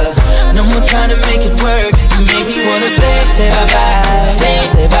 No more trying to make it work. You make me wanna say bye-bye.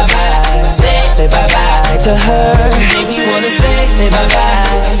 Say bye-bye. Say bye-bye to her. You make me wanna say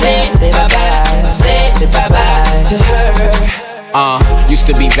bye-bye. Say bye-bye. Say bye-bye to her. Used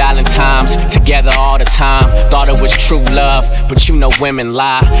to be Valentine's, together all the time. Thought it was true love, but you know women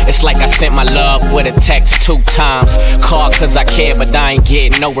lie. It's like I sent my love with a text 2 times. Called cause I care, but I ain't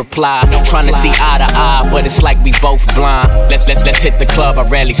getting no reply. Trying to see eye to eye, but it's like we both blind. Let's hit the club, I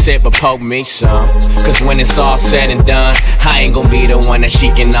rarely sit, but poke me some. Cause when it's all said and done, I ain't gon' be the one that she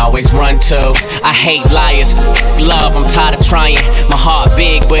can always run to. I hate liars, love, I'm tired of trying. My heart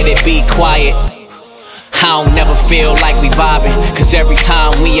big, but it be quiet. I don't never feel like we vibing, cause every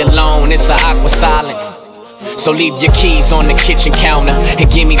time we alone, it's an awkward silence. So leave your keys on the kitchen counter and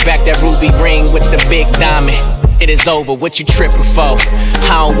give me back that ruby ring with the big diamond. It is over, what you tripping for?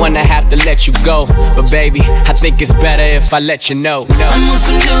 I don't wanna have to let you go, but baby, I think it's better if I let you know. I'm on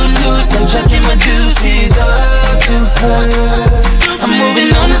some new, I'm chucking my deuces up to her. I'm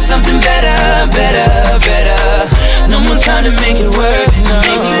moving on to something better. No more trying to make it work. No.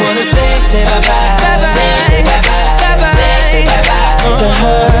 Make me wanna say bye-bye. Say bye-bye. Say bye-bye to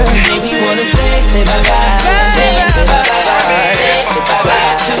her. Make me wanna say bye-bye. Say bye-bye. Say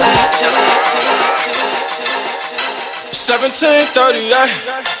bye-bye to her. 17:30,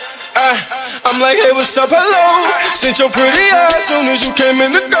 I'm like, hey, what's up, hello? Sent your pretty ass soon as you came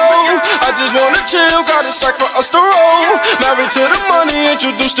in the door. I just wanna chill, got a sack for us to roll. Married to the money,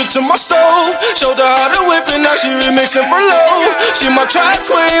 introduced her to my stove. Showed her how to whip it, now she remixing for low. She my track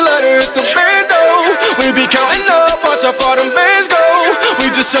queen, let her hit the bando. We be counting up, watch how far them bands go. We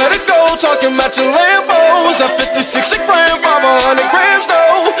just had to go, talking matching Lambos. At 56 a gram, 500 grams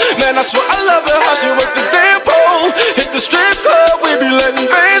though. Man, I swear I love her, how she work the damn pole. Hit the strip club, we be letting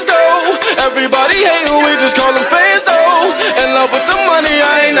bands go. Everybody hate who we just call them fans though. In love with the money,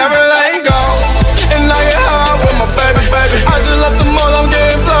 I ain't never letting go. And I get high with my baby. I just left the mall, I'm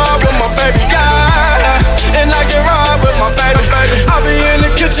getting fly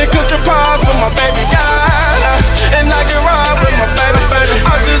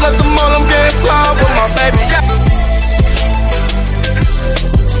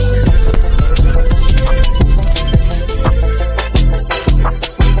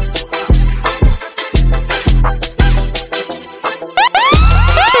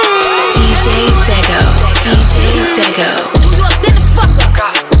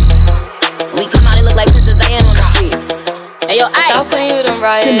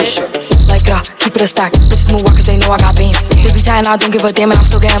right. Like, keep it a stack. Bitches move walk cause they know I got bands. They be chatting, I don't give a damn, and I'm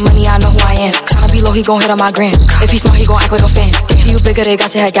still getting money, I know who I am. Tryna be low, he gon' hit on my gram. If he smart, he gon' act like a fan. If you bigger, they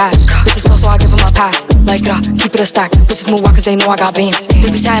got your head gas. Bitches slow, so I give him a pass. Like, keep it a stack. Bitches move walk cause they know I got bands.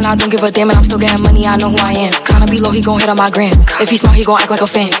 They be chatting, I don't give a damn, and I'm still getting money, I know who I am. Tryna be low, he gon' hit on my gram. If he smart, he gon' act like a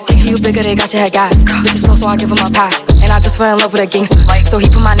fan. If you bigger, they got your head gas. Bitches slow, so I give him a pass. And I just fell in love with a gangster, so he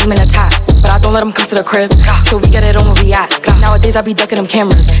put my name in the top. But I don't let him come to the crib, so we get it on where we at. Nowadays I be ducking them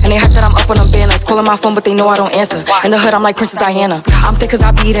cameras, and they hype that I'm up on them banners. Calling my phone, but they know I don't answer. In the hood, I'm like Princess Diana. I'm thick cause I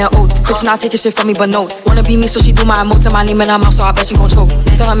be eating oats. Bitch not taking shit from me but notes. Wanna be me, so she do my emotes and my name in her mouth, so I bet she gon' choke.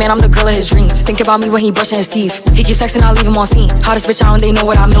 Tell her man I'm the girl of his dreams. Think about me when he brushing his teeth. He keep texting, I leave him on scene. Hottest bitch out and they know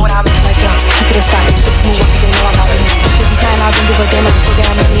what I mean. Like, keep it a stack. Bitches move up cause they know I got bands. They be trying, I don't give a damn, and I'm still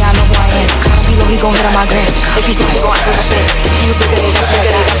getting money, I know who I am. Tryna be low, he gon' hit on my gram. If he's smart, he gon' act like a fan. If you bigger, they got your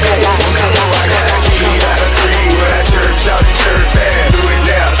head. We got a three, we're at church, out the church band. Do it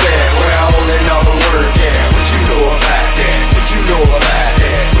now, sad, we're holding all the work, yeah. What you know about that? What you know about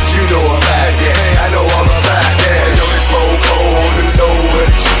that? What you know about that? I know all about that. Know the po-po on the low where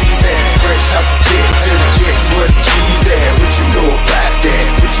the cheese at. Fresh out the jet to the jets where the cheese at. What you know about that?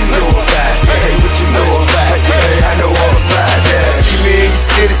 What you know about that? What you know about that? I know all about that. See me in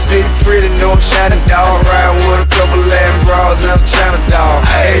your city, pretty, no shining dog. Riding with a couple Latin bras and I'm China dog.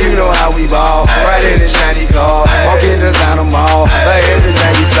 Hey, you know how we ball. Right in the shiny car, walk in the designer mall.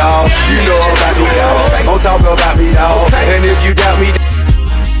 Everything you saw, you know about me, dog. Don't talk about me, dog. And if you doubt me,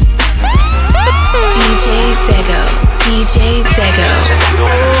 DjZego, DjZego.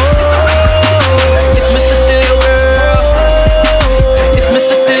 It's Mr. Steal Your World. It's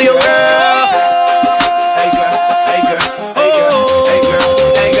Mr. Steal Your World. Hey girl, hey girl, hey girl, hey girl,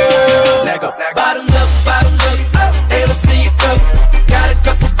 hey girl. Let go. Bottoms up, ever see you come? Got a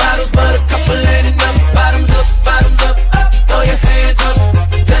couple bottles, but a couple ain't enough. Bottoms up, throw your hands up.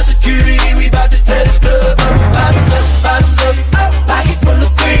 Tell security we bout to tear this club up. Bottoms up, pockets full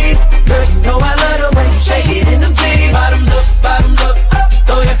of green. Girl, you know I love the way you shake it in them jeans. Bottoms up,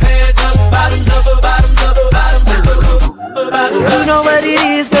 throw your hands up. Bottoms up, bottoms up, bottoms up. You know what it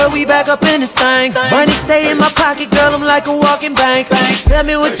is, girl, we back up in this thing. Money stay in my pocket, girl, I'm like a walking bank. Tell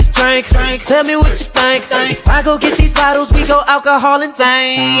me what you drink, tell me what you think. If I go get these bottles, we go alcohol and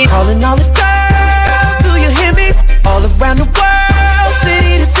tank. Calling all the girls, do you hear me? All around the world,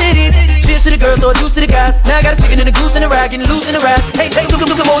 city to city. Cheers to the girls, or juice to the guys. Now I got a chicken and a goose and a rag, and loose in a rag. Hey, look,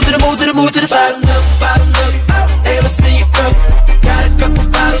 move to the move to the move to the side. Bottoms up, ever see you come? Got a couple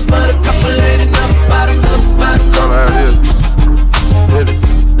bottles, but a couple ain't enough. Bottoms up, bottoms up.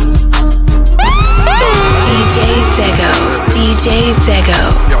 DjZego, DjZego.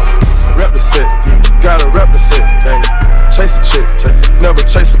 Yo, represent, gotta represent. Chase a chick, never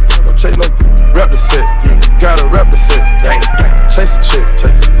chase a, no chase no. Represent, gotta represent. Chase a chick,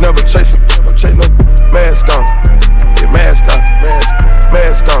 never chase a, no chase no. Mask on, get mask on,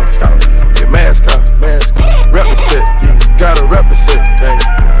 mask on, get mask on, represent, gotta represent.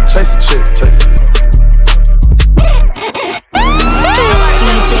 Chase a chick,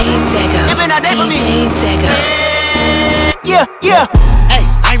 DjZego. Yeah. Hey,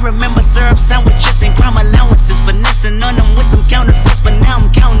 I remember syrup sandwiches and crime allowances. Finessing on them with some counterfeits, but now I'm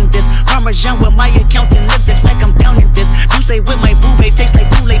counting this. Parmesan with my accountant lips, in fact I'm counting this. You say with my boo babe tastes like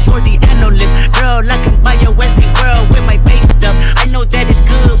Kool-Aid for the analyst. Girl, I can buy your Westie world with my base stuff. I know that it's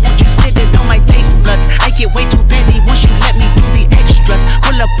good, won't you sit it on my taste buds? I get way too petty once you let me do the extras.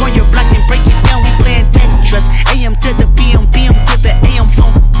 Pull up on your block and break it down, we playing Tetris. AM to the PM, PM to the AM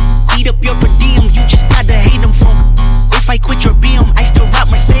phone. Eat up your per diem, you just gotta hate them phone. If I quit your BM, I still rock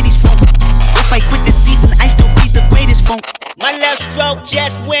Mercedes phone. If I quit this season, I still be the greatest phone. My left stroke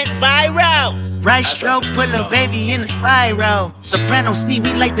just went viral. Right stroke put a baby in a spiral. Soprano see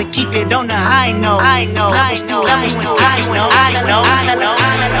me like to keep it on the high note. I know.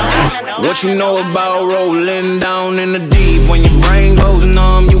 What you know about rolling down in the deep? When your brain goes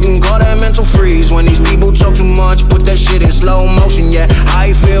numb, you can call that mental freeze. When these people talk too much, put that shit in slow motion. Yeah,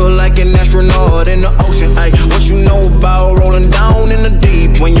 I feel like an astronaut in the ocean. Ay, what you know about rolling down in the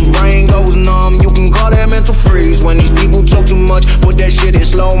deep? When your brain goes numb, you can call that mental freeze. When these people talk too much, put that shit in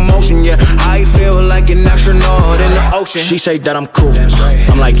slow motion. Yeah, I feel like an astronaut in the ocean. She say that I'm cool,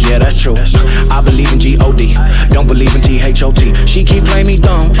 I'm like, yeah, that's true. I believe in G-O-D, don't believe in T-H-O-T. She keep playing me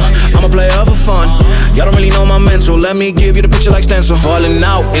dumb, I'm a player for fun. Y'all don't really know my mental, let me give you the picture like stencil. Falling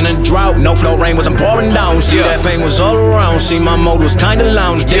out in a drought, no flow rain wasn't pouring down. See that pain was all around, see my mode was kinda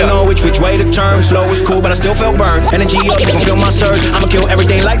lounge. Didn't know which way to turn, flow was cool but I still felt burned. Energy up, you can feel my surge, I'ma kill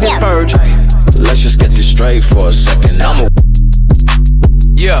everything like this purge. Let's just get this straight for a second,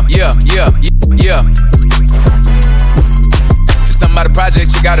 Yeah. It's something about the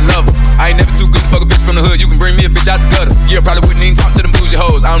project, you gotta love her. I ain't never too good to fuck a bitch from the hood. You can bring me a bitch out the gutter. Yeah, probably wouldn't even talk to them bougie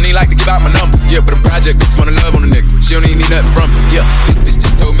hoes. I don't even like to give out my number. Yeah, but a project bitch wanna love on a nigga. She don't even need nothing from me. Yeah, this bitch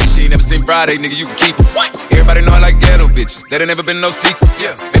just told me she ain't never seen Friday, nigga. You can keep it. What? Everybody know I like ghetto bitches. That ain't never been no secret.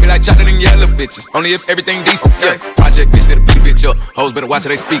 Yeah, baby like chocolate and yellow bitches. Only if everything decent. Yeah, project bitch that'll beat a bitch up. Hoes better watch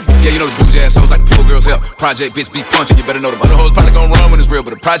how they speak. Yeah, you know the bougie ass hoes like the poor girls help. Project bitch be punching. You better know them other hoes probably gon' run when it's real,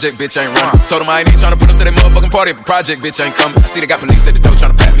 but a project bitch ain't run. Told them I ain't even tryna put up to that motherfucking party if a project bitch ain't coming. I see they got police at the door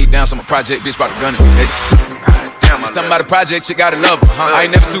tryna pat me down, so my project bitch brought a gun in me. Something about a project, you gotta love her. I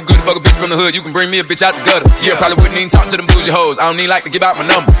ain't never too good to fuck a bitch from the hood. You can bring me a bitch out the gutter. Yeah, probably wouldn't even talk to them bougie hoes. I don't even like to give out my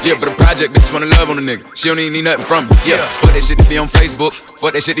number. Yeah, but a project bitch wanna love on a nigga. She don't even need nothing from me. Yeah, fuck that shit to be on Facebook.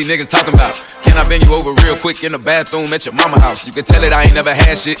 Fuck that shit these niggas talking about. Can I bend you over real quick in the bathroom at your mama house? You can tell it I ain't never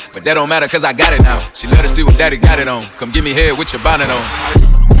had shit, but that don't matter cause I got it now. She let her see what daddy got it on. Come give me head with your bonnet on.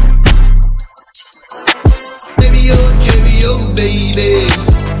 Baby, oh, cherry, oh, baby.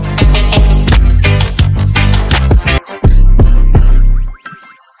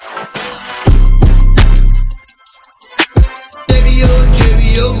 Baby, oh,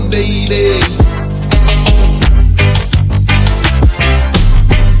 cherry, oh, baby.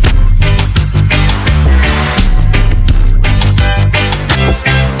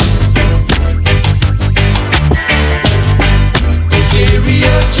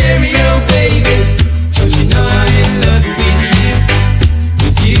 Cherry, oh, baby. Don't you know I'm in love with you?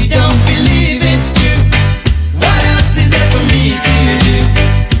 If you don't believe it's true, what else is there for me to do?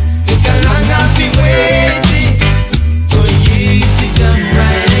 Look how long I've been waiting for you to come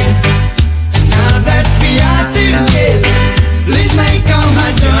right in. And now that we are together, please make all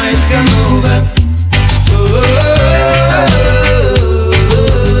my joys come over.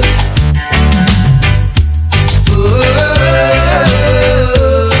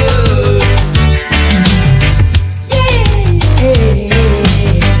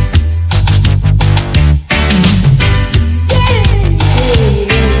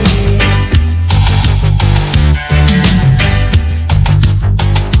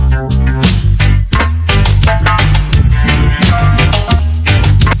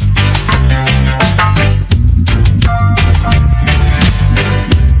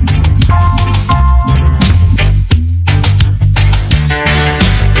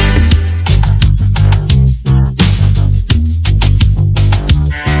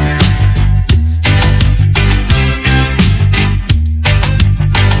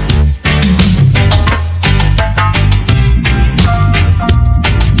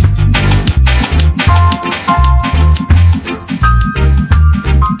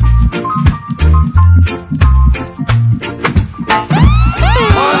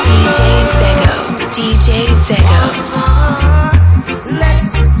 DjZego.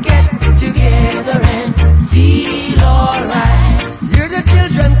 Let's get together and feel alright. Hear the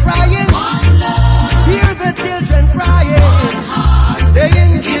children crying. Hear the children crying.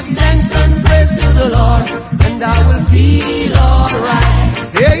 Saying give thanks and praise to the Lord, and I will feel alright.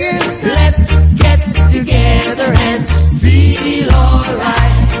 Saying let's get together and feel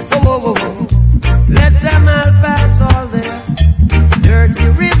alright. Whoa, whoa, whoa, whoa. Let them all pass all their dirty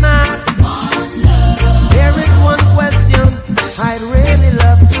remarks. There is one question I'd really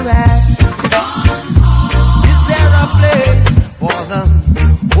love to ask. Is there a place for the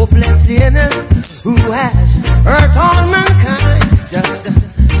hopeless sinners who has hurt all mankind just to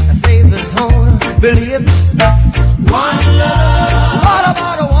save his own belief? One love. What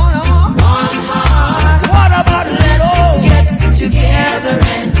about a one heart? What about let's get together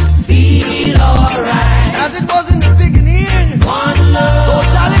and feel alright? As it was in the beginning, one love. So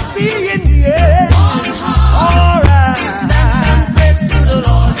shall it be in the end. Alright, thanks and praise to the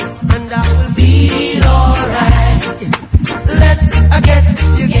Lord, and I will feel alright. Let's get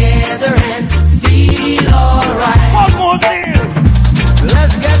together and feel alright. One more thing.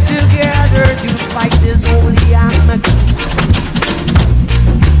 Let's get together to fight this holy enemy.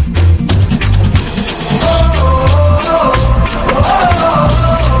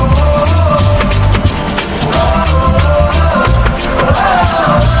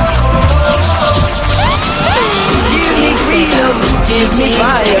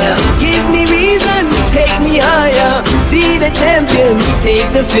 Give me reason, take me higher. See the champion, take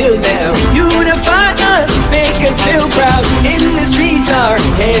the field now. Unify us, make us feel proud. In the streets our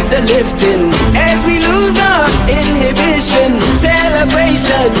heads are lifting as we lose our inhibition.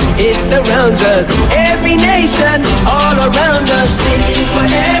 Celebration, it surrounds us. Every nation, all around us. Sing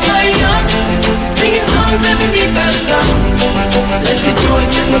forever young, singing songs underneath the sun. Let's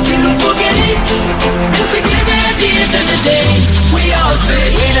rejoice in the beautiful game, and together at the end of the day, we all say,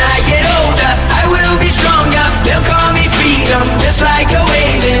 when I get older, I will be stronger. They'll call me freedom, just like a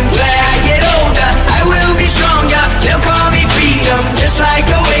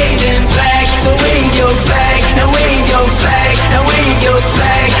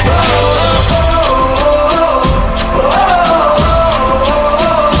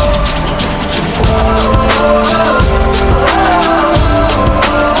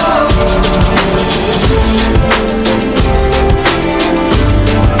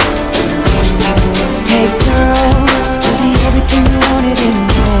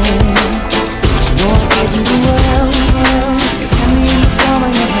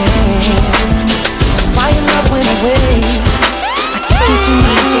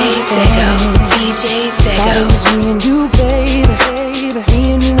DjZego. It was me and you, baby. Me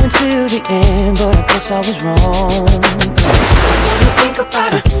and you until the end, but I guess I was wrong. Don't wanna think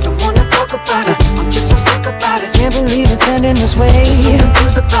about it, don't wanna talk about it. I'm just so sick about it. Can't believe it's ending this way. Just so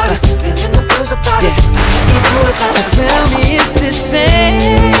confused about it, feeling the blues about it. Just can't do it without it. Tell me, is this fair?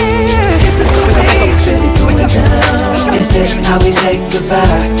 Is this the way it's really going down? Is this how we say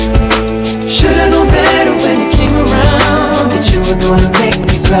goodbye? Should've known better when you came around that you were gonna make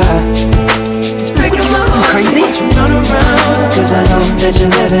me cry. It's breaking my heart. I'm crazy. You run around, cause I know that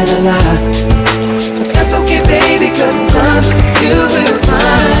you're living a lie. But that's okay, baby, cause in time you will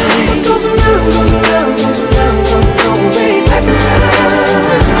find what goes around, goes around, goes around, goes way back around.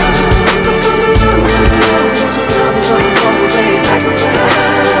 What goes around, goes around, goes around, goes way back around.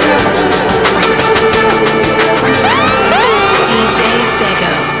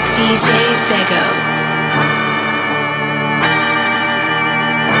 DjZego. DjZego.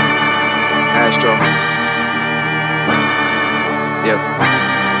 Astro. Yeah.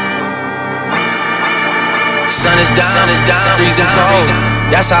 Sun is down, freezing cold.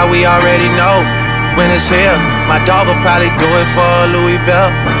 That's how we already know when it's here. My dog will probably do it for a Louis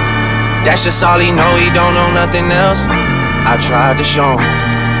belt. That's just all he know, he don't know nothing else. I tried to show him.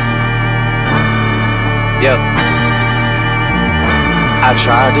 Yeah. I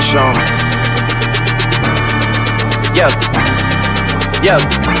tried to show him. Yeah. Yeah.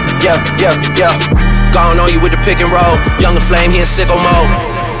 Yeah, yeah, yeah. Gone on you with the pick and roll. Younger flame, he in sicko mode.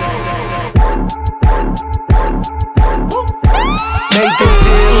 Nathan's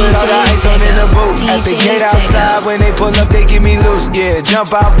here with all the ice on in the booth. At the gate outside, when they pull up, they give me loose. Yeah,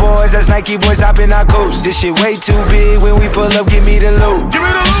 jump out boys, that's Nike boys hopping our coops. This shit way too big, when we pull up, give me the loot.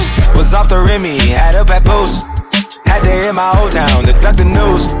 Was off the Remy, had up at post. Had to hit my old town to duck the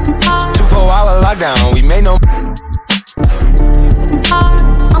news. 2-4-hour lockdown, we made no.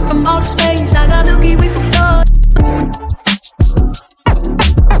 I'm from outer space, I got Milky Way for blood.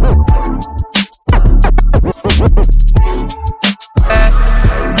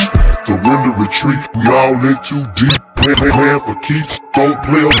 Surrender, retreat, we all in too deep. Plan for keeps, don't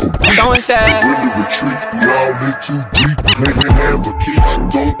play up a beat. Someone said surrender, retreat, we all in too deep. Plan for keeps,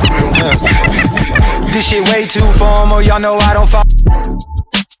 don't play up a beat. This shit way too formal, y'all know I don't fall.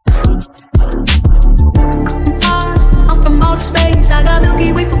 I'm from outer space, I got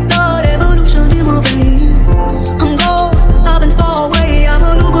Milky Way for blood. Evolution in my veins. I'm gold, I've been far away. I'm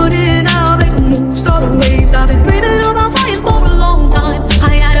a lubricant, I'll make a move, start the waves. I've been dreaming about fire for a long time.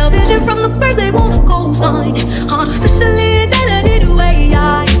 I had a vision from the birds, they want a cosign. Artificially identity the way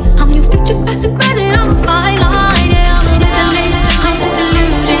I'm your future, past and present, I'm a fine line. Yeah, I'm a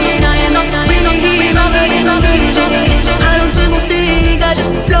disillusion. I am not really covered in my vision. I don't swim or sing, I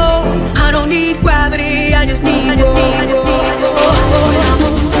just flow. I don't need gravity, I just need. When I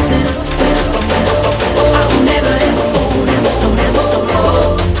move, sit up, I will never ever fall, never slow, never slow, never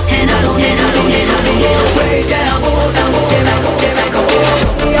slow. And I don't break down walls, I'm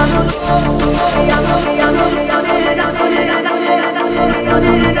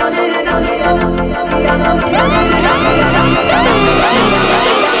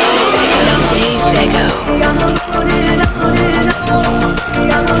DjZego.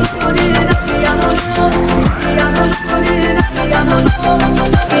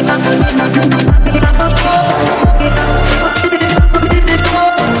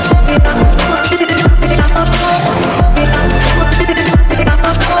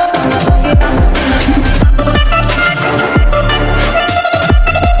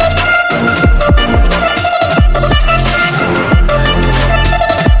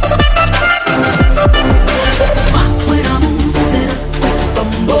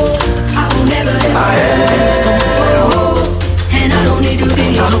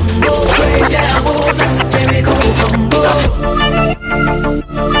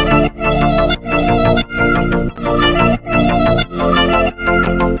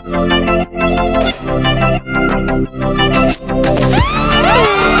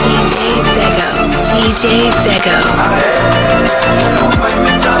 DjZego.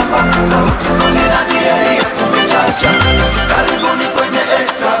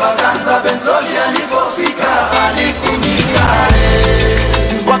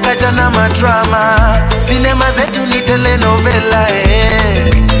 Wakaja na madrama, sinema zetu ni telenovela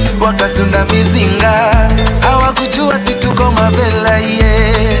wakasunda mizinga, hawakujua situko mavela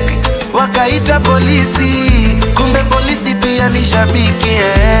wakaita polisi, kumbe polisi pia ni shabiki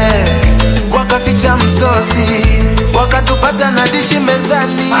wakaficha msosi, wakatupata na dishi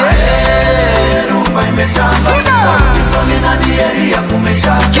mezani rumba imetamba, sauti soni na dieri ya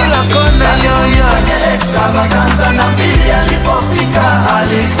kumechacha, kila kona yoyo kwenye extravaganza na pili alipofika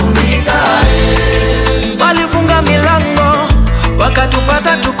alifunia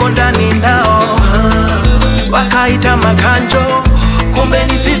wanaita makanjo, kumbe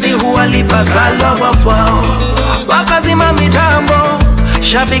ni sisi huwalipa sala wapwao. Wakazima mitambo,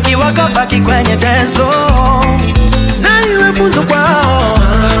 shabiki wakabaki kwenye dance floor. Na iwe funzo kwao,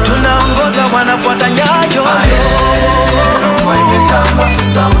 tunaongoza wanafuata nyayo. Imetamba,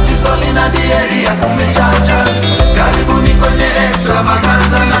 sauti soli na dieri ya kumechacha. Karibuni kwenye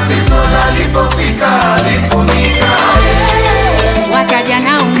extravaganza na Kristo alipofika alifunika. Wakaja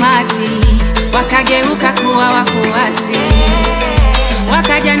na umati, wakageuka kuwa wafuasi.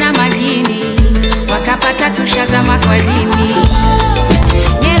 Wakaja na madini, wakapata tushazama kwa dini.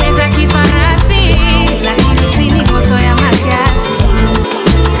 Nyele za kifarasi, lakini si ni moto ya makasi.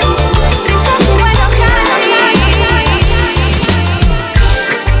 Risasi mwendo kasi.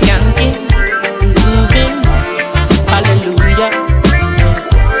 Skanking, grooving, hallelujah.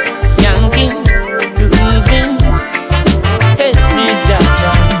 Skanking, grooving, help me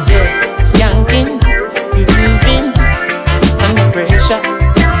Jaja, yeah. Skanking, grooving, under pressure,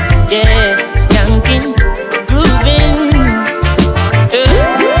 yeah. Skanking, grooving,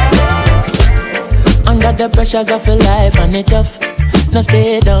 under the pressures of a life and it tough. Now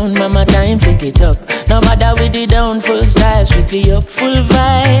stay down, mama, time pick it up. Now bother with the down, full style, strictly up, full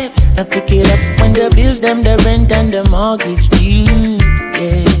vibes. Now pick it up when the bills, them, the rent and the mortgage due,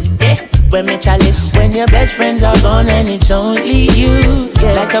 yeah, yeah. When me chalice, when your best friends are gone and it's only you,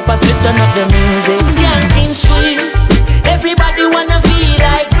 yeah. Like up a split, turn up the music. Skanking sweet, everybody wanna feel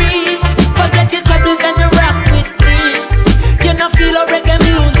like free. Forget your troubles and rock with me. You know feel a reggae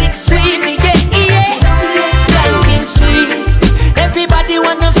music sweet, yeah, yeah. Skanking sweet, everybody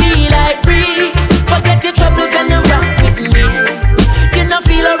wanna feel like free. Forget your troubles and rock with me. You know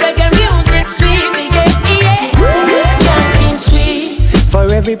feel a reggae music sweet, yeah, yeah. Skanking sweet,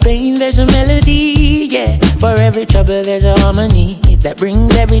 for every pain there's a melody, yeah. For every trouble there's a harmony that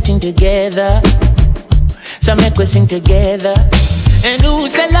brings everything together. So make we sing together. And who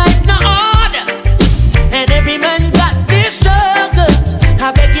say life no order, and every man got this struggle.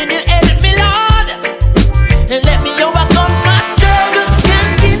 I beg you to help me, Lord, and let me overcome my struggles.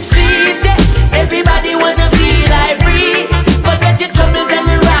 Skanking sweet, yeah. Everybody wanna feel like free. Forget your troubles and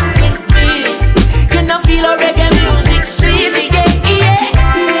rock with me. You know feel a reggae music sweet, yeah,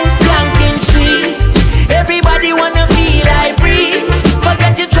 yeah. Skanking sweet, everybody wanna feel like free.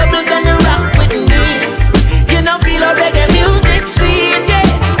 Forget your troubles and rock with me. You know feel a reggae music sweet, yeah.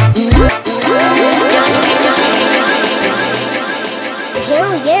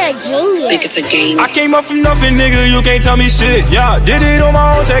 Joe, you're a genius. Think it's a game. I came up from nothing, nigga, you can't tell me shit, yeah. Did it on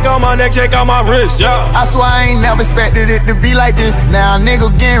my own, check out my neck, check out my wrist, yeah. I swear I ain't never expected it to be like this. Now a nigga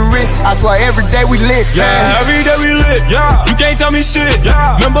getting rich, I swear every day we lit, yeah, man. Every day we lit, yeah. You can't tell me shit,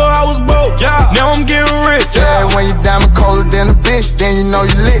 yeah. Remember I was broke, yeah. Now I'm getting rich, yeah. When you diamond colder than a bitch, then you know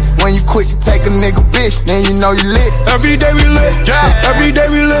you lit. When you quick to take a nigga bitch, then you know you lit. Every day we lit, yeah. Every day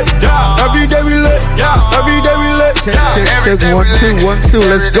we lit, yeah. Every day we lit, yeah. Every day we lit, yeah. Check 1 2 1 2,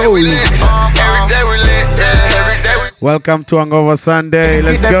 let's go. Every day we lit, yeah. Every day we Welcome to Hangover Sunday.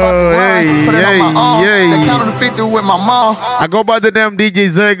 Let's go. Hey, put it on my arm. hey. They counted the 50 with my mom. I go by the damn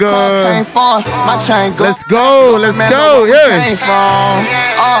DjZego. Came from my chain go. Let's go. Let's go. Yeah.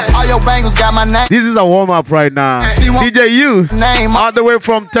 All your bangles got my name. This is a warm up right now. DJ U, all the way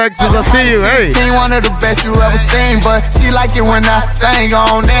from Texas. I see you. Hey. One of the best you ever seen, but she like it when I sang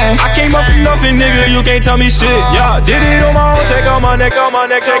on there. I came up from nothing, nigga. You can't tell me shit. Yeah, did it on my own. Check out my neck,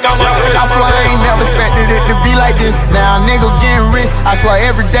 check out my neck. I swear I ain't never expected it to be like this. Now a nigga getting rich. I swear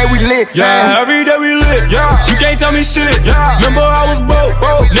every day we lit. Yeah, man. Every day we lit. Yeah, you can't tell me shit. Yeah, remember I was broke.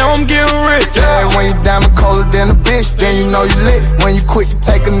 Now I'm getting rich. Yeah, when you diamond colder than a bitch, then you know you lit. When you quick to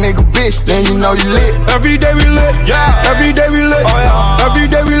take a nigga bitch, then you know you lit. Every day we lit. Yeah, every day we lit. Oh yeah,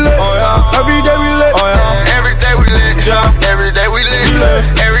 every day we lit. Oh yeah, every day we lit. Oh yeah, every day we lit. Yeah, every day we lit.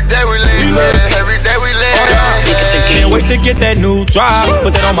 Every day we lit. Every day we lit. Oh yeah. Can't wait to get that new drop,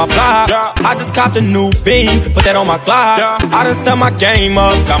 put that on my block. I just copped a new beam, put that on my Glock. I done step my game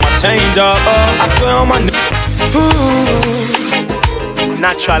up, got my change up. I swear on my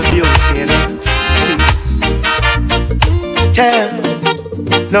natural beauty, you know. Yeah,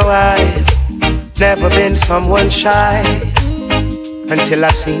 no, I've never been someone shy until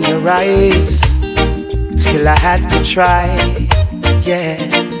I seen your eyes. Still I had to try, yeah.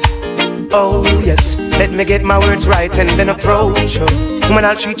 Oh yes, let me get my words right and then approach you. When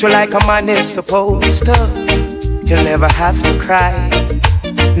I'll treat you like a man is supposed to. You'll never have to cry,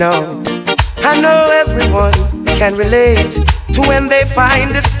 no. I know everyone can relate to when they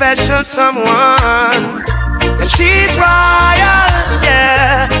find a special someone. And she's royal,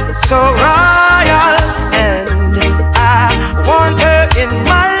 yeah, so royal. And I want her in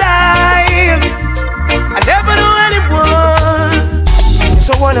my life. I never knew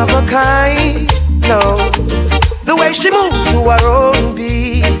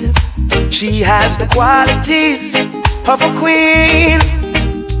She has the qualities of a queen.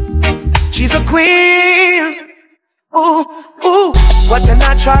 She's a queen. Ooh, ooh, what a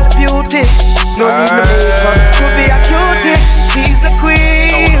natural beauty. No need no makeup to be a cutie. She's a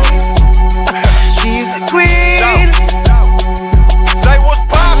queen. She's a queen. Say what's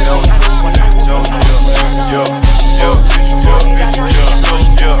poppin'?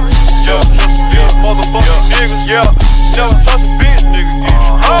 Motherfucking niggas, never touch a bitch, nigga.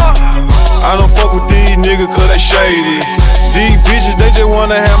 I don't fuck with these niggas cause they shady. These bitches, they just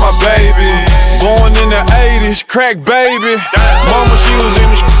wanna have my baby. Born in the 80s, crack baby. Mama, she was in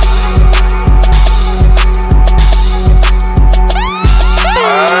the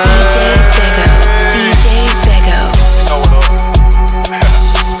DjZego.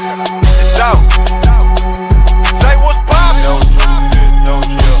 It's out. Say what's poppin'?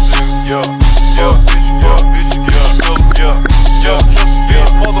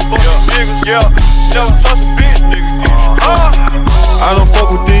 Motherfucking niggas, never touch a bitch, nigga. I don't fuck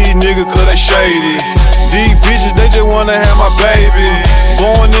with these niggas cause they shady. These bitches, they just wanna have my baby.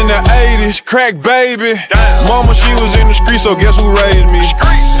 Born in the 80s, crack baby. Mama, she was in the street, so guess who raised me?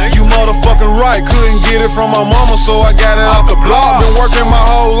 You motherfucking right, couldn't get it from my mama, so I got it off the block. Been working my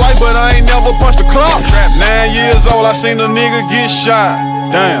whole life, but I ain't never punched a clock. 9 years old, I seen a nigga get shot.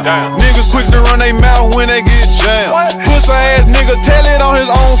 Damn. Niggas quick to run they mouth when they get jammed. Pussy ass nigga, tell it on his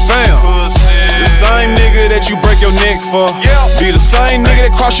own fam. The same nigga that you break your neck for be the same nigga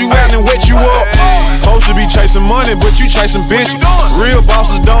that cross you out and wet you up. Supposed to be chasing money, but you chasing bitches. Real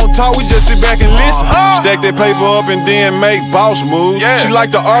bosses don't talk, we just sit back and listen. Stack that paper up and then make boss moves. She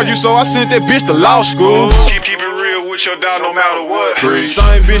like to argue, so I sent that bitch to law school. Keep it real with your dog no matter what.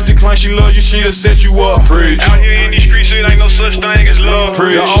 Same bitch that claim she love you, she'll set you up. Out here in these streets, it ain't no such thing as love.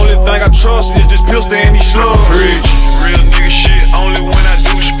 The only thing I trust is this pistol and these slugs. Real nigga shit, only when I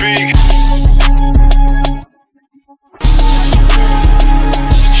do speak.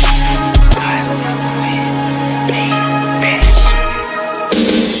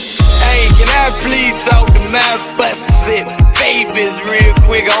 Hey, can I please talk to my busted babies real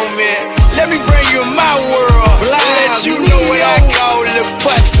quick on me? Let me bring you in my world. Let you know what I call the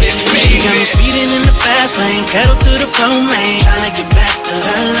busted baby. She got me speeding in the fast lane, pedal to the floor, man. Tryna get back to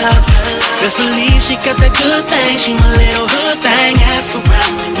her love. Best believe she got that good thing. She my little hood thing. Ask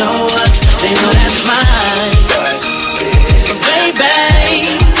around, they know us. They know that's mine. But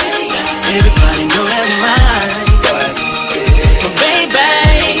baby, everybody know that's mine. But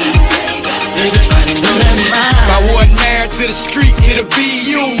baby, everybody know that's mine. If I wasn't married to the streets, it'll be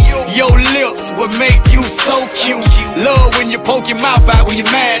you. Your lips would make you so cute. Love when you poke your mouth out when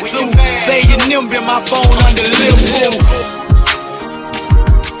you're mad too. Say your nimble in my phone under lip roof.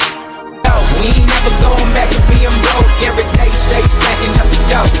 We ain't never going back to being broke. Every day stay stacking up the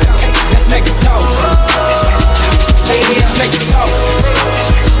dough. Hey, let's make a toast. Hey, let's make a toast.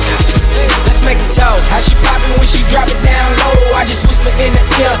 Let's make a toast. How she poppin' when she drop it down low? I just whisper in the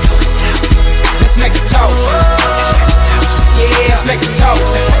ear. Let's make a toast. Yeah, let's make a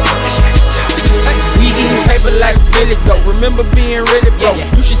toast. We eating paper like a Billy Goat. Remember being really broke.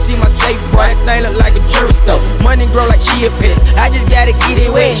 You should see my safe, boy. That thing look like a jewelry store. Money grow like chia pets. I just gotta get it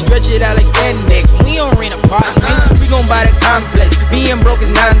wet, stretch it out like standing next. We don't rent apartments, we gon' buy the complex. Being broke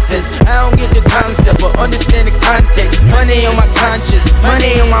is nonsense. I don't get the concept, but understand the context. Money on my conscience,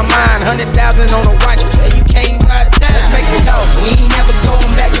 money on my mind. 100,000 on the watch. You say you can't buy the time. Let's make it talk. We ain't never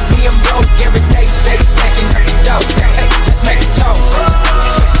going back to being broke. Every day stay stacking up the dough. Hey, let's make it talk.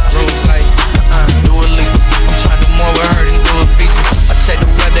 Rules like, do a leap. I'm trying to do more with her than do a feature. I check the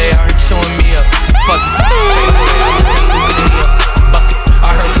weather out here chewing me up. Fuck it.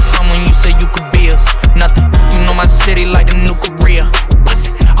 I heard from someone you say you could be us. Nothing. You know my city like the new Korea.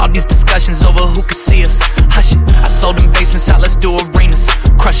 All these discussions over who could see us. Hush it. I sold them basements out, let's do arenas.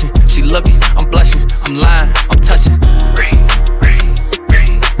 Crushing. She looking, I'm blushing. I'm lying, I'm touching.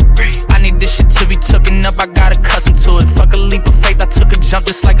 I need this shit to be tooken up. I got accustomed to it. Fuck a leap of faith. I took a jump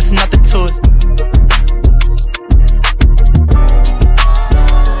just like it's nothing to it.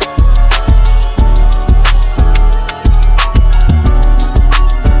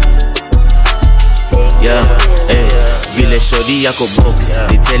 Yeah, hey, Village Shorty, I go box.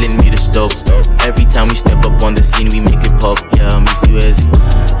 They telling me to stop. Every time we step up on the scene, we make it pop. Yeah, Miss you Ezzy,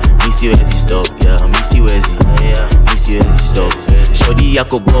 stop. Yeah, Miss you Ezzy, stop. Shorty, I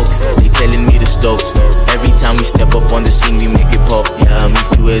go box. They telling me to stop. Every time we step up on the scene, we make it pop. Yeah,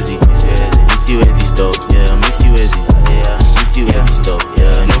 Miss you Ezzy, stop. Yeah, Miss you Ezzy, stop.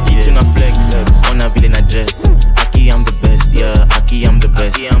 Yeah, no kitchen and flex on a villain address. Aki, I'm the best. Yeah, Aki, I'm the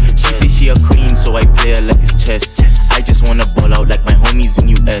best. She say she a queen, so I play her like it's chess. I just wanna ball out like my homies in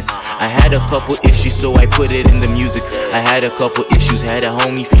US. I had had a couple issues, so I put it in the music. I had a couple issues, had a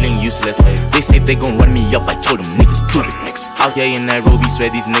homie feeling useless. They say they gon' run me up, I told them niggas prove it. Out here in Nairobi, swear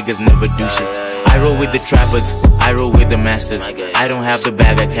these niggas never do shit. I roll with the trappers, I roll with the masters. I don't have the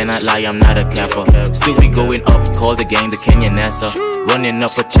bag, I cannot lie, I'm not a capper. Still we going up, call the gang the Kenyan NASA. Running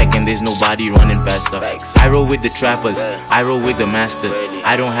up a check and there's nobody running faster. I roll with the trappers, I roll with the masters.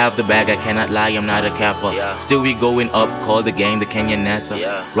 I don't have the bag, I cannot lie, I'm not a capper. Still we going up, call the gang the Kenyan NASA.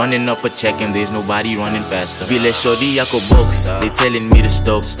 Running up a check and there's nobody running faster. Vile shorty yako box, they telling me to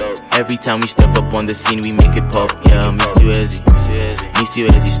stop. Every time we step up on the scene we make it pop. Yeah, miss you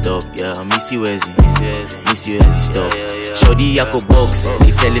stop. Yeah, miss you stop. Shorty yako box,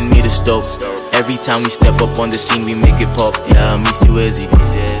 they telling me to stop. Every time we step up on the scene we make it pop. Yeah, miss you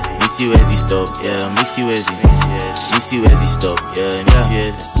stop. Yeah, miss you stop. Yeah, miss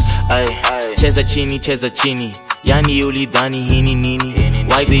you Ay, cheza chini. Yani ulidhani hini nini?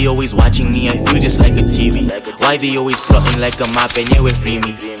 Why they always watching me? I feel just like a TV. Why they always plotting like a map and yeah we free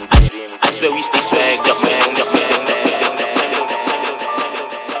me? I swear we stay swagged up.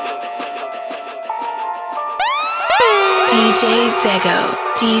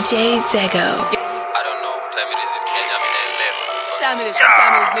 DjZego. I don't know what time it is in Kenya. I'm in LA. Time it is,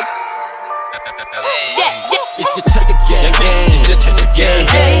 nigga. Yeah. It's the Tega gang. It's the Tega gang.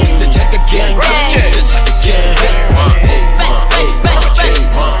 It's the Tega gang. It's the Tega gang.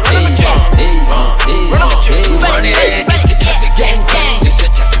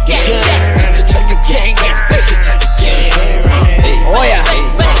 Oh yeah,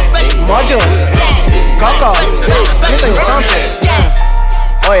 modules, Coco, something.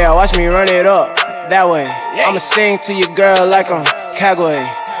 Oh yeah, watch me run it up that way. I'ma sing to your girl like I'm Kagway.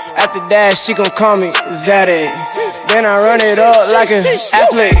 After that, she gon' call me Zade. Then I run it up like an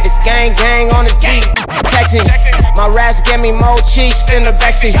athlete. It's gang on the beat, texting. My raps get me more cheeks than the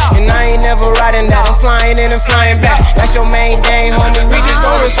backseat. And I ain't never riding that, I'm flying in and flying back. That's your main thing, homie, we just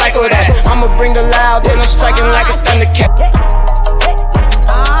gon' recycle that. I'ma bring the loud, then I'm striking like a thundercat.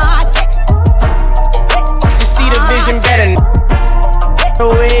 You see the vision better. The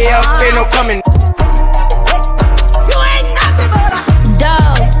way up, ain't no coming.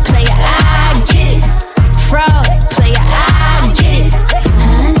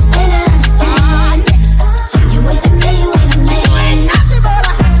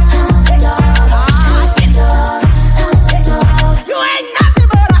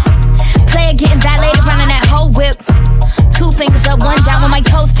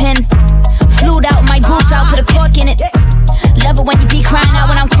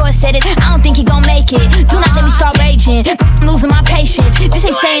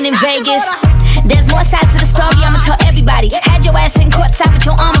 In Vegas, there's more sides to the story, I'ma tell everybody. Had your ass in courtside with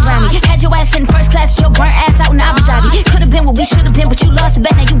your arm around me. Had your ass in first class with your burnt ass out in Abu Dhabi. Could've been what we should've been, but you lost a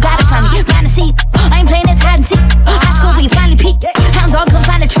bet, now you gotta find me. Find a seat, I ain't playing this hide and seek. High school when you finally peak, hounds all come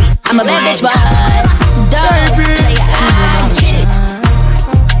find a treat. I'm a bad bitch, but dog, play your eye, get it.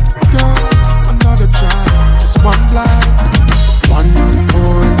 Girl, another try, just one life. One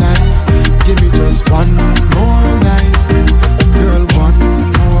more night, give me just one more night. Girl, one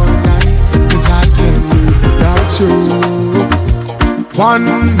more night, 'cause I can't live without you. One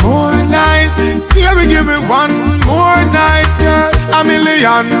more night, baby, give me one more night, girl. A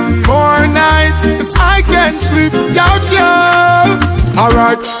million more nights, 'cause I can't sleep without you.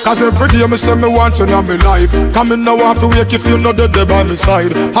 Alright, 'cause every day me say me want you in my life. Come in now off to wake if you know the day by my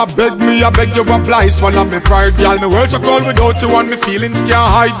side. I beg you apply, swallow me pride. Girl, me world so cold without you and me feelings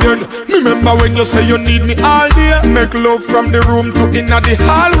can't hide. Then remember when you say you need me all day. Make love from the room to inna the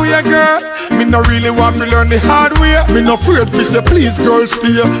hallway, girl. Me no really want to learn the hard way. Me no afraid fi say please, girl,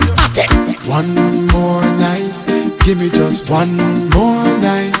 stay. One more night, give me just one more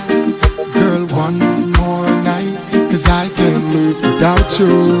night. Girl, one more night, 'cause I can't live without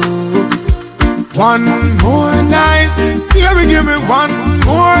you. One more night, baby, give me one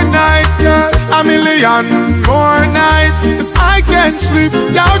more night, girl. A million more nights, 'cause I can't sleep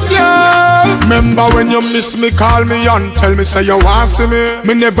without you. Remember when you miss me, call me and tell me say you want see me.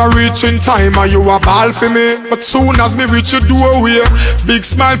 Me never reach in time and you a ball for me. But soon as me reach your doorway, big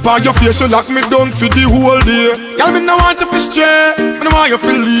smile by your face, you lock me down for the whole day. Girl, me no want you to stray, me no want you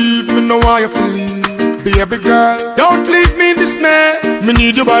to leave, me no want you to leave. Baby girl, don't leave me in dismay. Me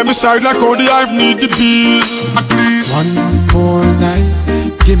need you by my side like how the hive need the bees. At least one more night,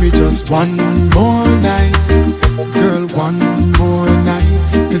 give me just one more night. Girl, one more night,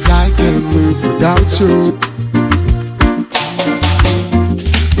 'cause I can't live without you.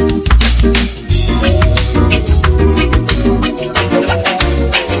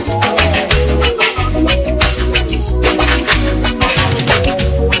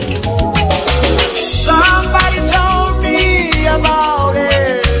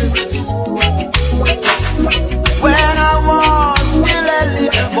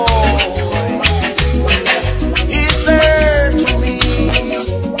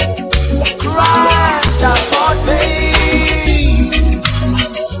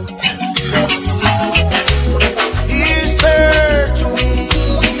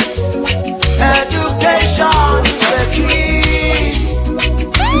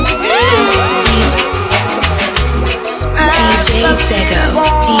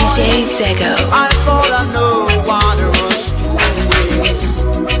 DjZego. I thought I know what I was doing.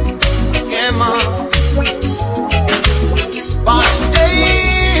 Yeah, man. But today,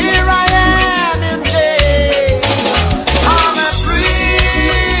 here I am in jail. I'm a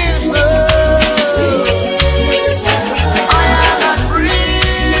prisoner. I am a prisoner.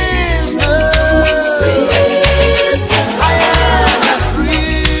 I am a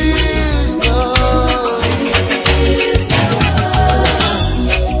prisoner.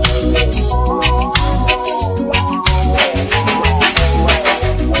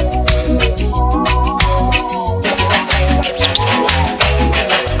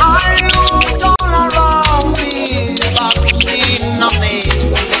 I looked all around me, but to see nothing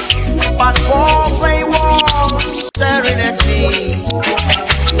but 4 grey walls staring at me.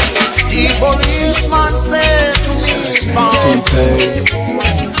 The policeman said to me, "Found."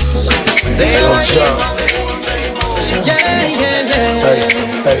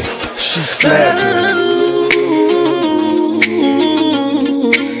 Hey, she snapped.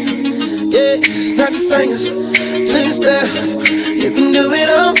 Yeah, snap your fingers, please there. You can do it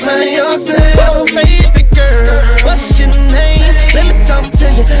all by yourself. Oh, baby girl, what's your name? Let me talk to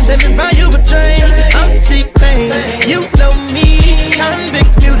you, let me buy you a drink. I'm T-Pain, you know me.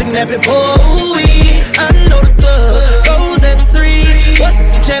 Convict music, never boy. I know the club goes at 3. What's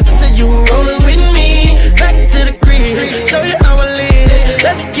the chances of you rolling with me? Back to the crib, show you how I live.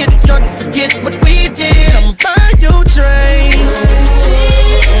 Let's get drunk, forget what we did. I'ma buy you a drink.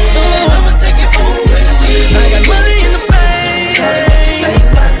 I'ma take it home with me. I got money in the bank.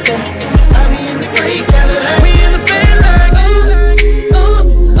 I be in the green Cadillac. We in the bed like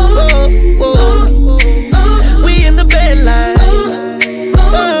we in the bed like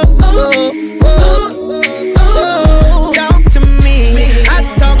talk to me. I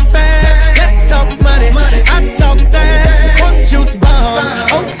talk back. Let's talk money. I talk that. Quote juice bombs.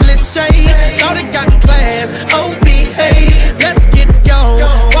 Oakley shades. Shorty got class. Oh, behave. Let's get gone.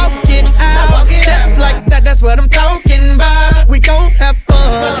 Walk it out. Just like that. That's what I'm talking about. We gon' have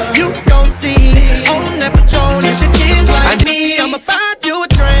fun. You gon' see. On that Patron, you should get like me. I'ma buy you a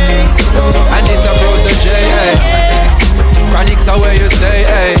drink. And it's a protege, hey. Chronics are where you say,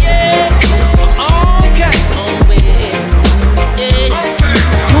 hey. Okay.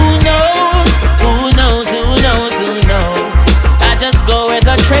 Who knows? Who knows? Who knows? Who knows? I just go where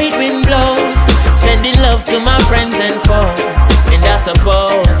the trade wind blows, sending love to my friends and foes. And I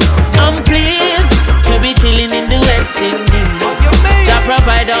suppose I'm pleased to be chilling in the West Indies. I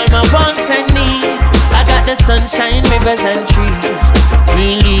provide all my wants and needs. I got the sunshine, rivers and trees.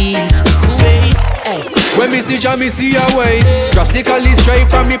 Relief, wait, hey. When me see Jah, me see a way. Drastically straight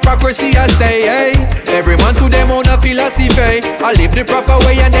from hypocrisy, I say, hey. Every man to them own a philosophy. I live the proper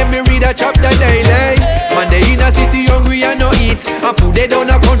way and then me read a chapter daily. Man, they in a city hungry and no eat. And food they down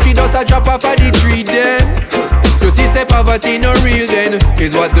a country does a drop off of the tree then. You see say poverty no real then,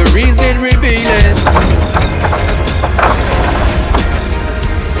 is what the reason revealing.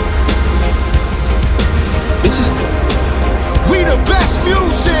 We the best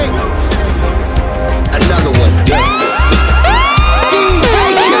music. Another one.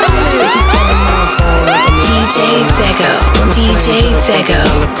 DjZego. DjZego.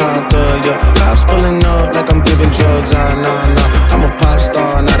 Cops pulling up like I'm giving drugs. Nah. I'm a pop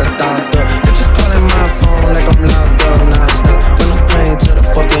star, not a doctor. They just calling my phone like I'm locked up. Non-stop. From the plane to the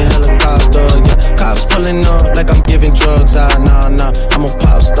fucking helicopter. Yeah. Cops pulling up like I'm giving drugs. Nah. I'm a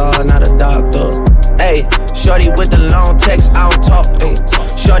pop star, not a doctor. Hey, shorty with the long text, I don't talk. Ay.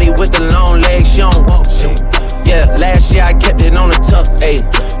 Shorty with the long legs, she don't walk. Ay. Yeah, last year I kept it on the tuck. Ay.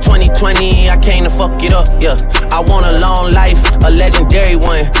 2020, I came to fuck it up. Yeah, I want a long life, a legendary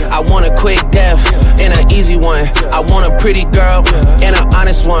one. I want a quick death and an easy one. I want a pretty girl and an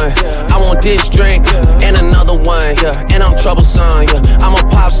honest one. I want this drink and another one. Yeah, and I'm troublesome. Yeah, I'm a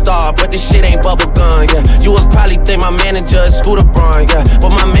pop star, but this shit ain't bubblegum. Yeah, you would probably think my manager is Scooter Braun. Yeah, but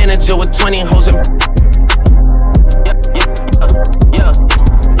my manager with 20 hoes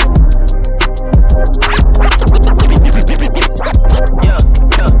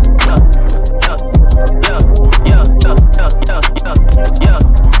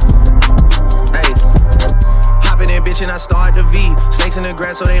and I start the V. Snakes in the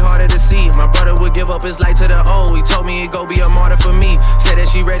grass, so they harder to see. My brother would give up his life to the O. He told me he'd go be a martyr for me. Said that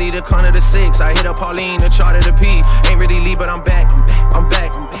she ready to come to the 6. I hit up Pauline, the chart of the P. Ain't really leave, but I'm back. I'm back.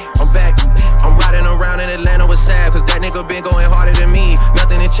 I'm riding around in Atlanta with Sav, cause that nigga been going harder than me.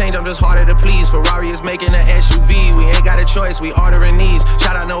 Nothing to change, I'm just harder to please. Ferrari is making an SUV. We ain't got a choice, we ordering these.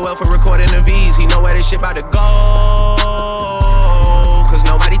 Shout out Noel for recording the V's. He know where this shit about to go, cause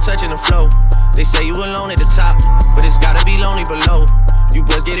nobody touching the flow. They say you alone at the top, but it's gotta be lonely below. You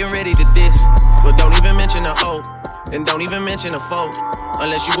boys get getting ready to diss. But don't even mention a hoe, and don't even mention a foe,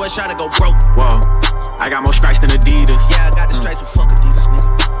 unless you was trying to go broke. Whoa, I got more stripes than Adidas. Yeah, I got the stripes, but fuck Adidas, nigga.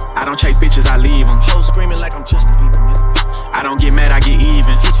 I don't chase bitches, I leave them. Hoes screaming like I'm Justin Bieber, nigga. I don't get mad, I get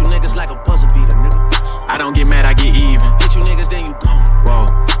even. Hit you niggas like a buzzer beater, nigga. I don't get mad, I get even. Hit you niggas, then you gone. Whoa,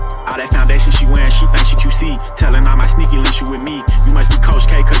 all that foundation she wearing, she thinks she QC. Telling all my sneaky links you with me. You must be Coach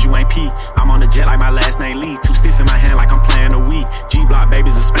K, cause you ain't P. I'm on the jet like my last name Lee. 2 sticks in my hand like I'm playing a Wii. G-Block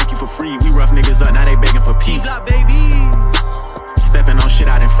babies will spank you for free. We rough niggas up, now they begging for peace. G-Block babies. Stepping on shit,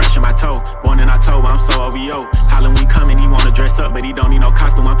 I done freshen my toe. Born in October, I'm so OVO. Halloween coming, he wanna dress up, but he don't need no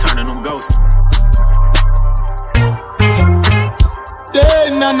costume, I'm turning them ghosts.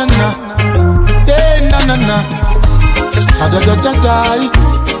 Yeah, na na na. Yeah, na na na. Sta-da-da-da-da.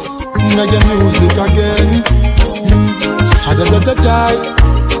 Reggae music again. Sta-da-da-da-da.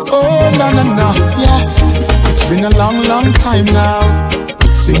 Oh, na na na. Yeah. It's been a long, long time now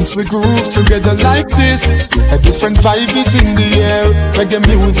since we groove together like this. A different vibe is in the air. Reggae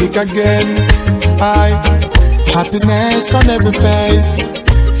music again. Happiness on every face.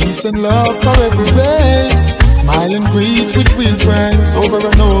 Peace and love for every race. Smile and greet with real friends over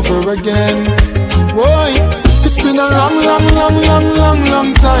and over again. Boy, it's been a long, long, long, long, long,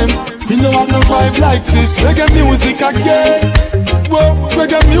 long time. We don't have no vibe like this. Reggae music again. Whoa,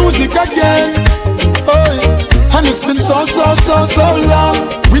 reggae music again. Oh, and it's been so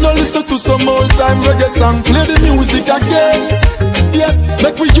long. We don't listen to some old time reggae song. Play the music again. Yes,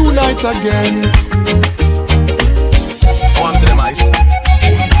 make we unite again. On to the mice.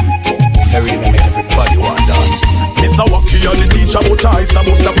 Everybody make everybody want dance. Mr. Wacky on the teacher, but I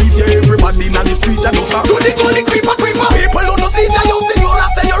supposed to please every man in the street and also do the gully creeper. People who don't see that you senora,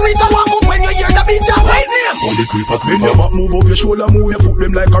 senorita, walk up when you hear the beat. Right name. Gully creeper. When your back move up your shoulder, move your foot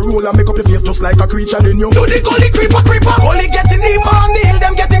them like a roller, make up your face just like a creature. Then you do the gully creeper. Gully getting deeper on the hill,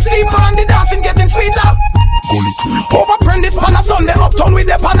 them getting steeper on the dancing getting sweeter. Gully creeper. Overprend this pan a Sunday, uptown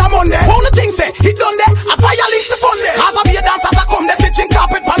with the pan a Monday. All the things say, it done there, a fire leash the fun there. Cause I be a dancer that come, they pitching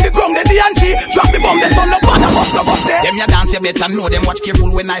carpet pan the ground, the D&G, drop the bomb, the sun no bad, bust no bust there. Them ya dance, you better know them, watch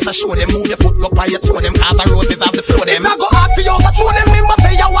careful when I show them, move your foot, go by your toe them, cause the roses have the flow them. It's a go hard for you, so show them, member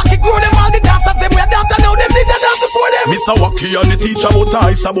say you walk it, grow them, all the dancers, them we a dancer now, them did the dance before them. Mr. Wacky on the teacher, but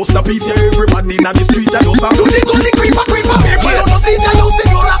I supposed to please everybody in the street and also do the gully creeper. People who don't see that you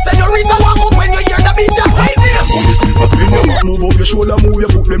senora, senorita, walk up when you hear the beat, right there. When you move up your shoulder, move your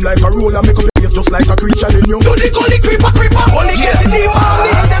foot them like a roller, make up your face just like a creature. Then you do the gully creeper. Only getting deeper on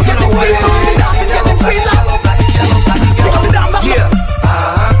the hill, them getting sweeter, on the dancing getting sweeter. Pick up the dancer. Yeah,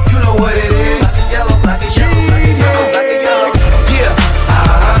 you know what it is. Yellow, black and yellow, black and yellow. Yeah,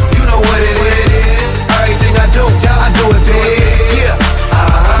 you know what it is. Everything I do it big.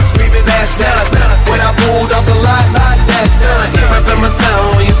 Yeah, screaming that's done. When I pulled off the lot, that's done. Rep in my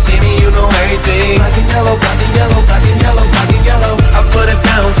town, when you see me, you know everything. Black and yellow, black and yellow, black and yellow, black and yellow. I put it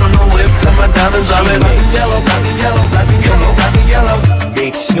down from the whip to my diamonds. I'm in black and yellow, black and yellow, black and yellow, black and yellow.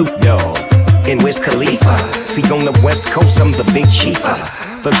 Big Snoop Dogg and Wiz Khalifa. See on the West Coast, I'm the big chiefer,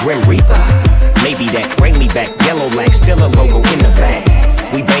 the Grim Reaper. Maybe that bring me back, yellow lag, still a logo in the bag.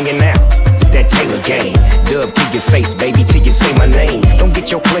 We banging out that Taylor game. Dub to your face, baby, till you say my name. Don't get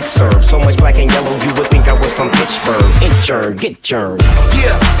your click served. So much black and yellow, you would think I was from Pittsburgh. Inchurn, get churned.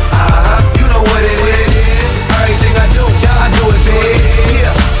 Yeah, you know what it is. Everything I do it big.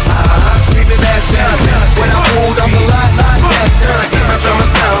 Yeah, screaming that's done. When I pulled off the lot, that's done. Rep in my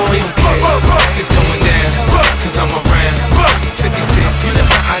town, when you see it's going down, cause I'm around 50 Cent, you know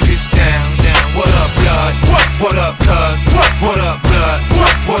how I get down. What up, blood? What up, cuz? What up, blood?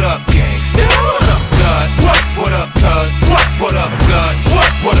 What up, gangsta? What up, blood? What up, cuz? What up, blood?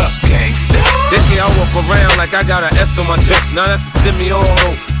 What up, gangsta? They see I walk around like I got an S on my chest. Now that's a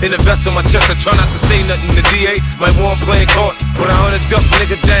semi-auto in the vest on my chest. I try not to say nothing to DA. Might want playing court, but I wanna duck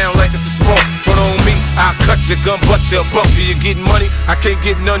nigga down like it's a sport. Front on me, I'll cut your gun, butt your buck. You getting money? I can't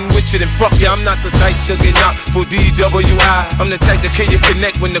get nothing with you, then fuck you. I'm not the type to get knocked for DWI. I'm the type that can you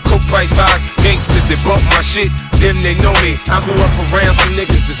connect when the coke price rise. Gangsters that bump my shit, them they know me. I grew up around some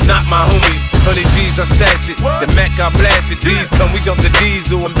niggas that's not my homies. 100 G's I stash it, the Mac I blast it. These come, we dump the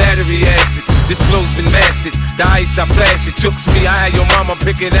diesel and battery acid. This flow's been mastered, the ice I flash it. Chooks me, I had your mama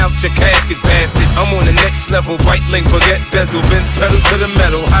picking out your casket, bastard. I'm on the next level, right link, baguette, bezel, Benz pedal to the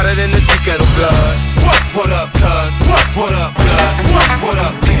metal, hotter than the tea kettle blood. What up, cuz? What up, blood? What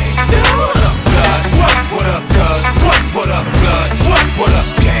up, gangsta? What up, blood? What up, cuz? What up, blood? What up,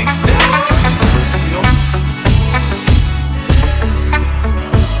 gangsta?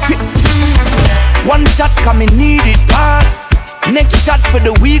 One shot coming need it bad. Next shot for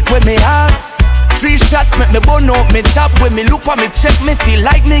the week when me hard. 3 shots make me burn out me chop. When me look on me check me feel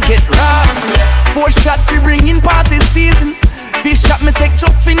like me get robbed. 4 shots we bring in party season. 3 shot me take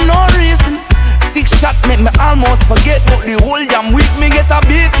just for no reason. 6 shot make me almost forget, but the whole damn week me get a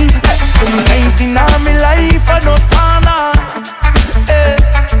beating. Sometimes in all me life I just wanna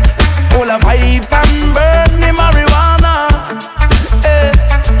all the vibes and burn me marijuana.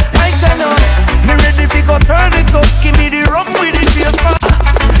 I say no, me ready fi go turn it up. Give me the rum with the cheers.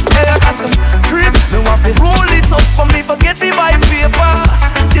 I got some trees, me want fi roll it up for me forget the vibe paper.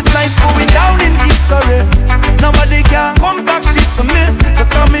 This night's going down in history. Nobody can come talk shit to me.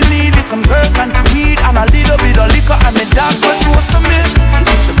 Cause all me need is some girls and weed and a little bit of liquor and me dog but close to me.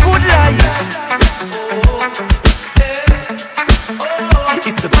 It's the good life.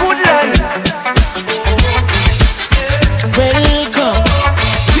 It's the good life. Welcome.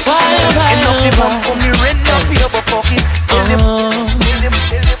 Enough the bump for me rent up here but fuck it.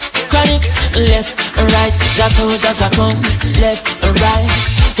 Chronics left and right. Just how just a come left and right.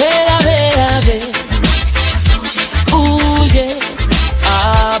 Ooh yeah.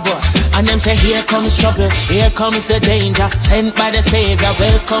 Ah boy. And them say here comes trouble, here comes the danger. Sent by the Savior,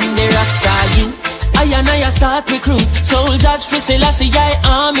 welcome the Rasta youths. I and I start recruit soldiers for Selassie I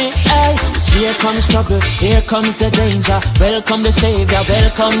army. Ay. Here comes trouble, here comes the danger. Welcome the Savior,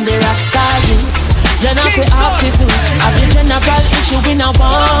 welcome the Rasta youths. You're not the oxygen, of the general issue in a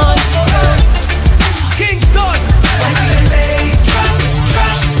one. Kingston. I see your face drop,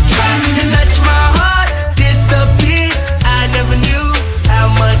 drop, drop. You touch my heart, disappear. I never knew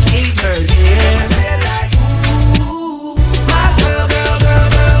how much it hurt here. My girl, girl, girl,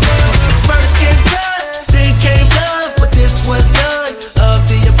 girl, girl. First came trust, then came love, but this was none of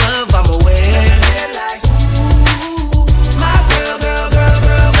the above. I'm aware. My girl, girl, girl,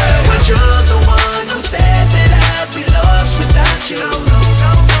 girl, girl. But you're the one who said that I'd be lost without you.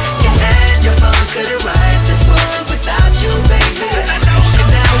 You had your fun, couldn't write this one without you, baby. And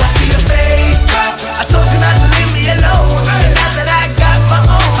now I see your face drop. I told you not to leave me alone. And now that I got my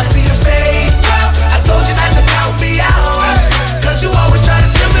own, I see your face drop. I told you not to count me out. Cause you always try to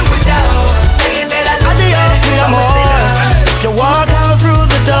fill me with doubt. Saying that I love you, I'ma stay down. You walk out through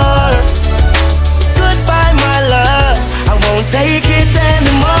the door. Goodbye, my love. I won't take it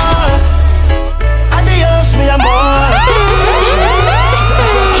anymore. Adios, mi amor.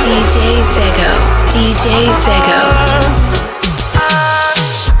 DjZego, DjZego.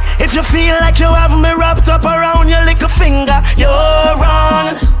 If you feel like you have me wrapped up around your little finger, you're wrong.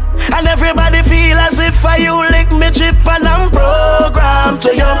 And everybody feel as if I you lick me chip and I'm programmed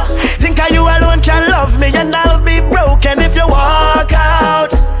to you. Think I you alone can love me and I'll be broken if you walk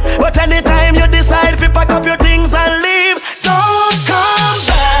out. But anytime you decide to pack up your things and leave, don't come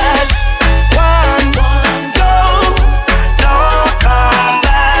back. One, go, don't come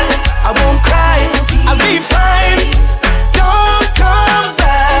back. I won't cry, I'll be fine. Don't come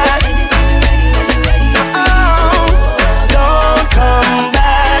back. Oh, don't come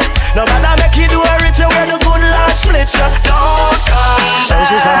back. No matter make you do a ritual where the good Lord split you. Don't come back.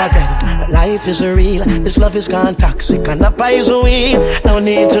 Roses are red, life is real. This love is gone toxic and the poison weed. No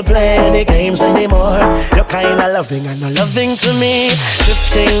need to play any games anymore. You're kinda loving and not loving to me.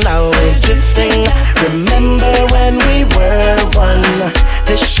 Drifting now, we're drifting. Remember when we were one.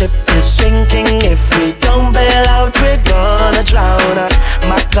 This ship is sinking. If we don't bail out, we're gonna drown.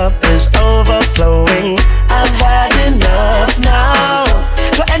 My cup is overflowing. I've had enough now.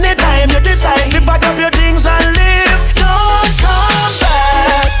 So anytime you decide to pack up your things and leave, don't come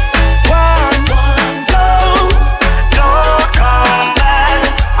back. One, go, don't come back.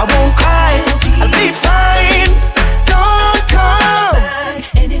 I won't cry, I'll be fine. Don't come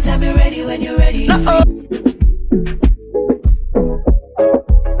back. Anytime you're ready, when you're ready. No.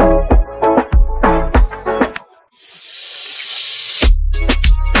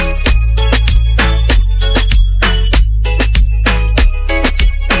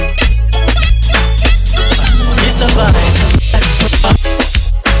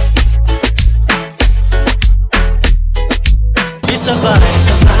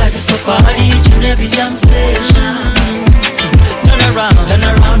 It's a party each and every damn station. Turn around,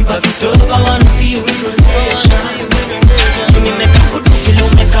 back it up. I wanna see you in rotation. You me make a kudu, you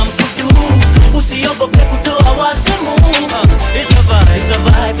make a kudu. Usi yoko pekuto, I was a move. It's a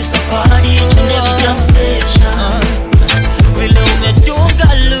vibe, it's a party each and every damn station. Below me, don't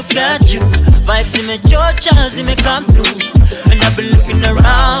gotta look at you. Vibes in me, your chance in me come through. And I've been looking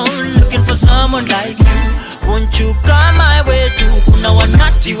around, looking for someone like you. Won't you come my way too? Kuna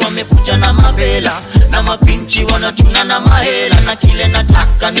wanati wamekuja na mavela, na mapinchi wanachuna na mahela, na kile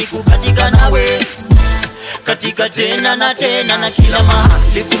nataka ni kukatika nawe. katika tena na tena, na kila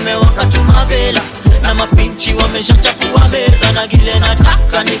mahali kumewaka tumavela, na mapinchi wameshachafua meza, na kile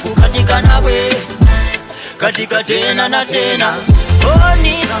nataka ni kukatika nawe katika tena na tena. Oh,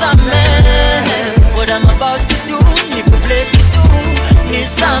 nisamehe, what I'm about to do, ni kuplay kitu,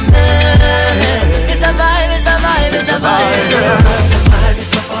 nisamehe. It's a vibe, it's a vibe, it's a vibe, it's a vibe, it's a vibe,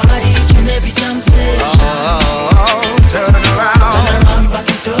 it's a party, each and every jam session. Turn around, back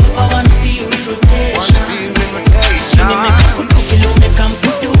it up, I wanna see you in rotation. Nimeka kudukile umeka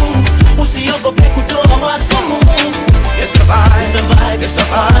mkudu, usiogope kutoa wasimu. It's a vibe, it's a vibe, it's a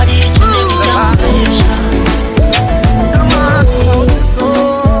party, each and every jam session.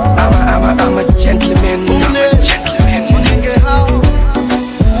 I'm a gentleman.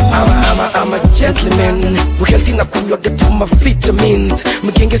 I'm a gentleman. We healthy na kunywa get my vitamins.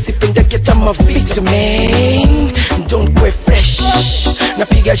 Mgenge sipenda get my vitamin. Don't go fresh.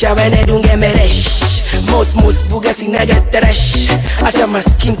 Napiga shower na dunge meresh. Most buga sina get trash. Acha my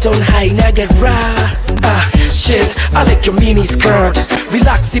skin tone high na get raw. Cheers, I like your mini skirt.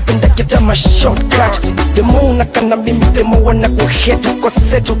 Relax, sipenda get my shortcut. The moon akana mimi demo wana ko hit ko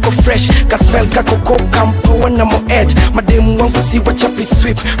set ko fresh. Ka smell ka ko kampo wana mo edge. Mademu wangu si wachapi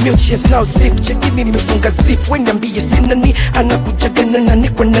sweep. Milk cheers now zip. Chekini nimefunga zip. Weniambie sina ni anakujaga na nani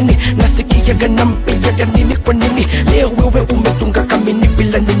kwa nani. Nasikiaga na mpiaga nini kwa nini. Leo wewe umetunga kamini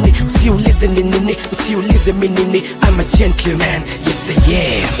bila nini. Usiulize ni nini, usiulize mi nini. I'm a gentleman, yes I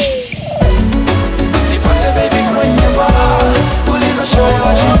am. Nipate baby kwenye bar, uliza show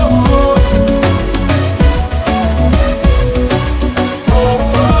what you do.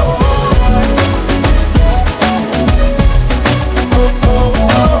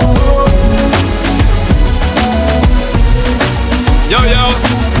 Yo,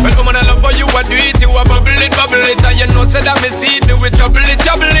 when woman I love for you, I do it, you a bubble it, and you know say that me see me with trouble it,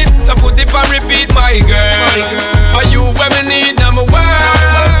 so put it and repeat, my girl. Are you where me need number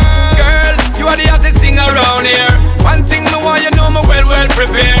one? Girl, you are the hottest thing around here. One thing me want, you know me well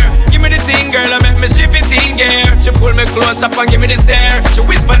prepared. Give me the thing, girl, and make me shift it in gear. She pull me close up and give me the stare. She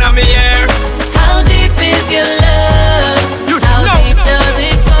whisper in my ear. How deep is your love? How deep does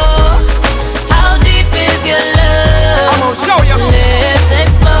it go? How deep is your love? I'm gonna show you. Let's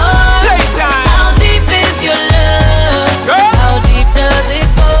explore. How deep is your love? Girl? How deep does it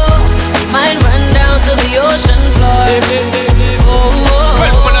go? It's mine run down to the ocean floor.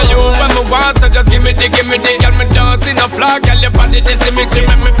 Well, when I you when me want, so just give me the, girl, me dancing a flock, girl, your body this symmetry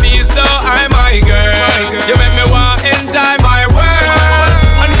make me feel so high, my girl. You make me want enter my world,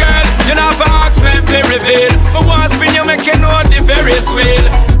 and girl, you know for ask, make me reveal. But once when you make you know the Ferris wheel.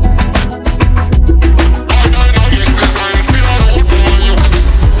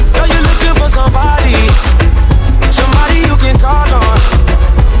 Girl, you looking for somebody you can call on.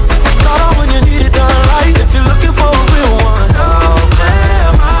 Call on when you need it done right. If you're looking for a real one, so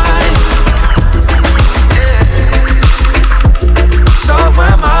am I. So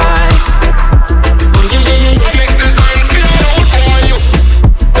am I. Oh, yeah.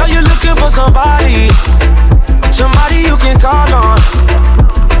 Girl, you looking for somebody you can call on.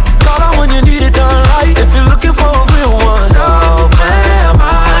 Call on when you need it done right. If you're looking for a real one, so am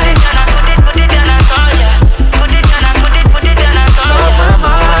I. So am I.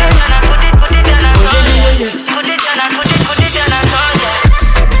 Oh, yeah.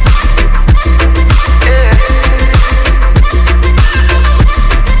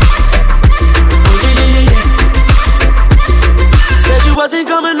 Said you wasn't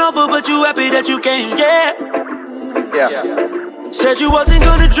coming over, but you happy that you came, yeah. Said you wasn't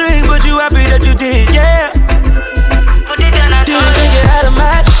gonna drink, but you happy that you did, yeah. Didn't think it had a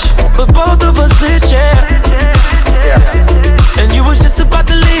match, but both of us did, yeah. And you was just about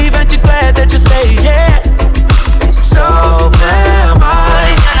to leave, and you're glad that you stayed, yeah. So am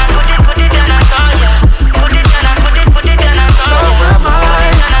I. So am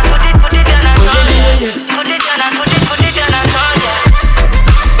I. Oh, yeah.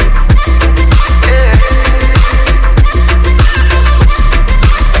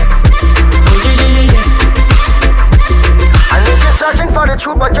 Searching for the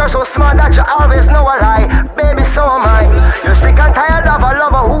truth, but you're so smart that you always know a lie. Baby, so am I. You're sick and tired of a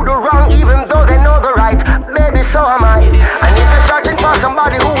lover who do wrong even though they know the right. Baby, so am I. And if you're searching for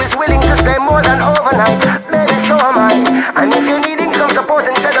somebody who is willing to stay more than overnight, baby, so am I. And if you're needing some support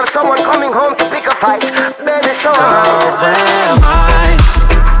instead of someone coming home to pick a fight, baby, so am I.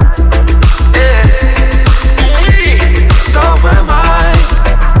 So am I.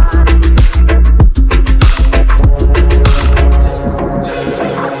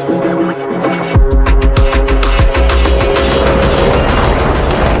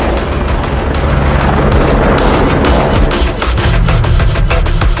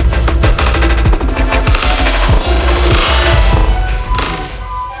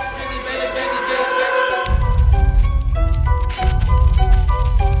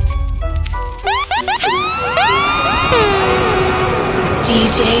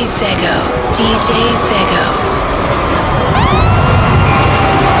 DjZego. DjZego.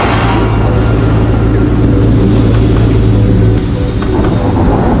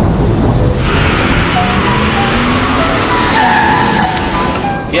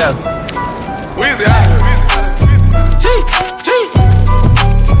 Yeah. Weezy,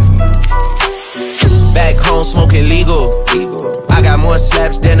 Back home smoking legal. I got more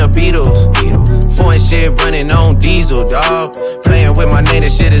slaps than the Beatles. Foreign shit running on diesel, dawg. Playing with my name,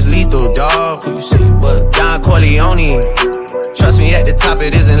 that shit is lethal, dawg. Who you see? What? Don Corleone. Trust me, at the top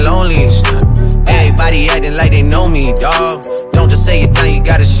it isn't lonely. Everybody acting like they know me, dawg. Don't just say it down, you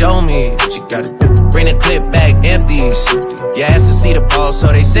gotta show me what you gotta do. Bring the clip back empty. You asked to see the ball, so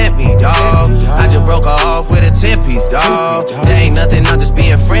they sent me, dawg. I just broke her off with a 10-piece, dawg. There ain't nothing, I'm just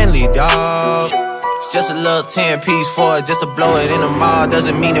being friendly, dawg. It's just a little 10-piece for it, just to blow it in the mall.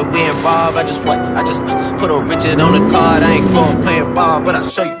 Doesn't mean that we involved. I just put a Richard on the card. I ain't going playing ball, but I'll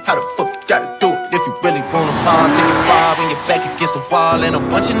show you how the fuck you gotta do it. If you really wanna ball, take it far when you're back against the wall. And a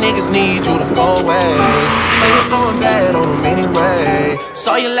bunch of niggas need you to go away. Still going bad on them anyway.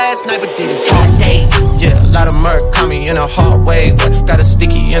 Saw you last night, but did it all day. Yeah, a lot of murk caught me in a hard way. But got a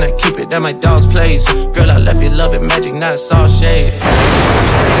sticky and I keep it at my dog's place. Girl, I left you loving magic, not all shade.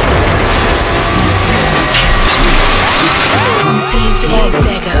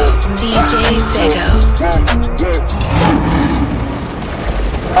 DjZego. DjZego.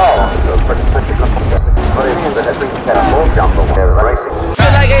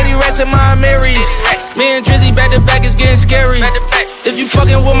 Feel like 80 rats in my Marys. Me and Drizzy back to back is getting scary. If you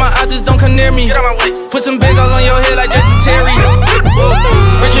fucking with my eyes, just don't come near me. Put some bags all on your head like Jason Terry.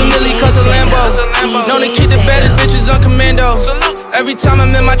 Richard Millie cause a Lambo. Known to keep the baddest bitches on commando. Every time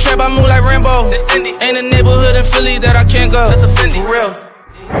I'm in my trap, I move like Rambo. Ain't a neighborhood in Philly that I can't go. For real.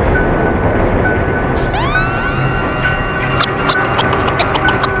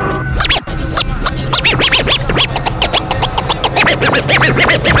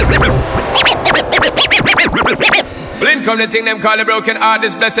 Blink come the thing them call a broken heart.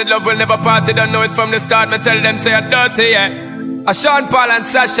 This blessed love will never part. They don't know it from the start. Me tell them say I'm dirty, yeah. A Sean Paul and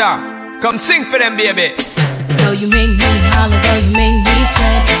Sasha, come sing for them, baby. Though you make me holler, though you make me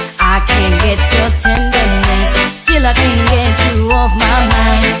sweat, I can't get your tenderness. Still I can't get you off my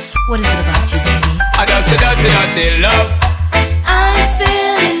mind. What is it about you, baby? I don't say dirty, dirty love. I'm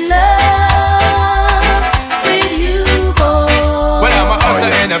still in love with you, boy. Well, I'm a hustler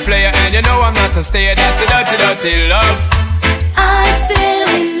and a player, and you know I'm not a stayer. That's a dirty, dirty love. I'm still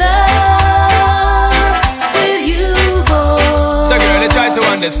in love with you, boy. So girl, try to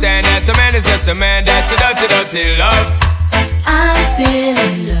understand that a man is just a man. That's a dirty, dirty love. I'm still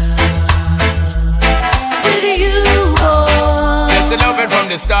in love with you, boy. That's the loving from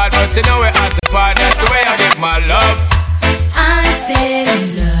the start, but you know we're at the part. That's the way I give my love. I'm still in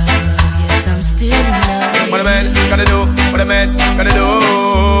love. Yes, I'm still in love. What a man gotta do, what a man gotta do.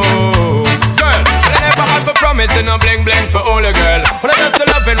 Girl, I never had for promise and no bling bling for all a girl. When I just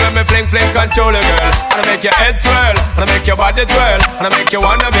love it when me fling fling control a girl. And I make your head swirl, and I make your body twirl, and I make you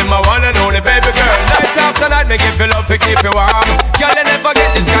wanna be my one and only baby girl. Night after night, me give you love to keep you warm. Girl, you never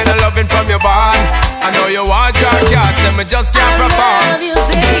get this kind of loving from your bond. I know you want your cat, and me just can't perform. I love you,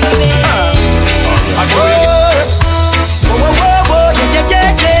 baby. I know you.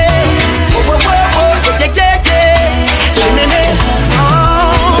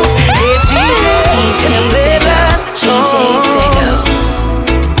 DjZego.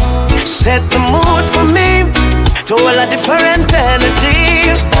 Set the mood for me to all a different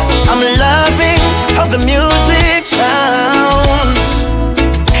energy. I'm loving how the music sounds.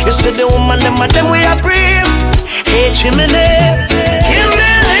 You see the woman, them we agree. Hey, Jiminy, give me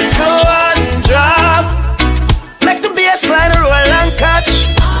a little one drop. Make the bass line roll and catch.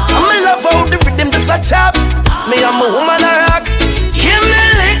 I'm in love how the rhythm just a tap. Me, I'm a woman a rock. Give me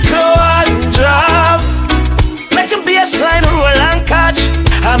a little one drop. Make the bass line roll and catch.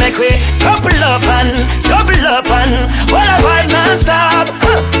 I make we couple up and double up and while I vibe non-stop.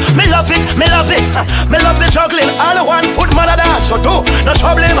 Me love it, me love it. Me love the juggling. All the one foot mother dance. So do, no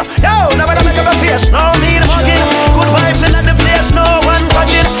trouble. Yo, nobody make up a face. No need hugging. Good vibes in the place. No one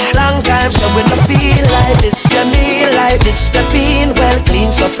watching. Long time so when I feel like this, you me like this. The bean well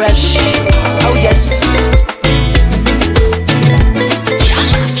clean so fresh. Oh yes.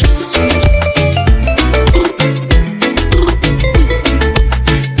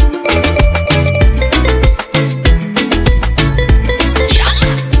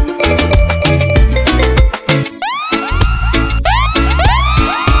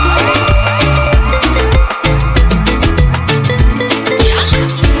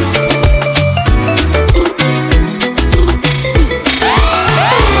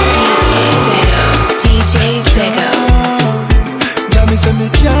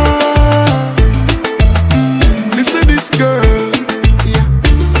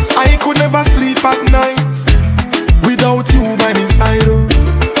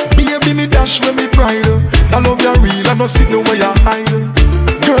 no sit no way you hide.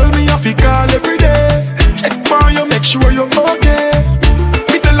 Girl, me have to call every day. Check for you, make sure you're okay.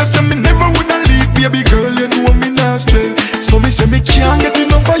 Me tell us that me never woulda leave, baby girl, you know me not stray. So me say me can't get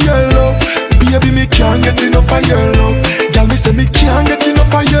enough of your love. Baby, me can't get enough of your love. Girl, me say me can't get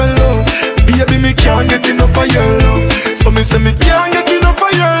enough of your love. Baby, me can't get enough of your love. So me say me can't get enough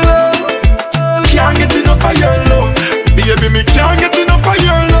of your love. Can't get enough of your love. Baby, me can't get enough of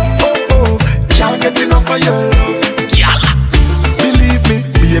your love. Oh, oh, can't get enough of your love. Girl, believe me,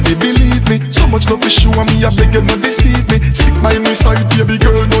 baby, believe me. So much love is show me, I beg you not deceive me. Stick by my side, baby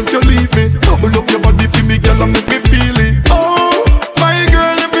girl, don't you leave me. Double up your body for me, girl, and make me feel it. Oh, my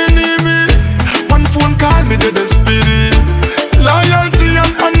girl, if you need me, one phone call me to the spirit. Loyalty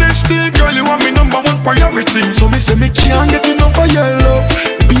and honesty, girl, you are my number one priority. So me say me can't get enough of your love.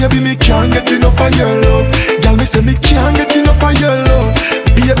 Baby, me can't get enough of your love. Girl, me say me can't get enough of your love.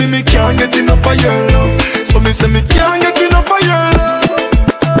 Baby, me can't get enough of your love. So me say me can't get enough of your love.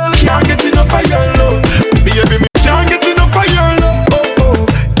 Can't get enough of your love. Baby, me can't get enough of your love. Oh, oh,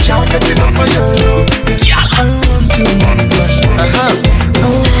 can't get enough of your love. I want you. I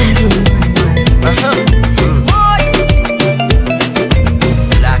want you.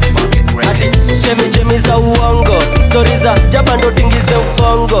 Chemi za uongo, story za jaba ndo tingize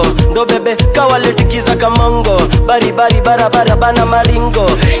ubongo. Ndo bebe kawale tikiza kamongo. Bari bari barabara bana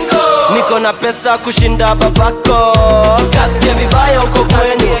maringo. Niko na pesa kushinda babako. Kasikie vibaya uko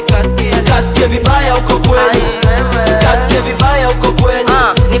kwenu. Kasikie vibaya uko kwenu. Kasikie vibaya uko kwenu.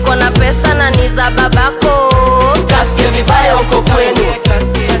 Niko na pesa na ni za babako. Kasikie vibaya uko kwenu.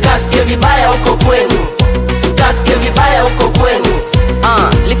 Kasikie vibaya uko kwenu. Kasikie vibaya uko kwenu.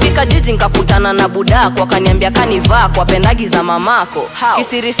 Lifika jiji nkakutana na budako, wakaniambia kanivaa kwa pendagi za mamako.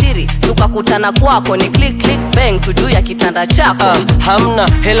 Kisirisiri tukakutana kwako, ni click click bang tujuu ya kitanda chako. Hamna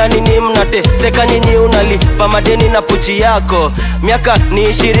hela nini mnate seka nyinyi unalipa madeni na pochi yako. Miaka ni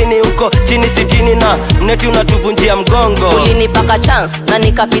 20 huko chini 60 na mneti unatuvunjia mgongo. Ulinipaka chance na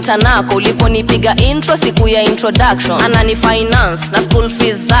nikapita nako, uliponipiga intro siku ya introduction. Anani finance na school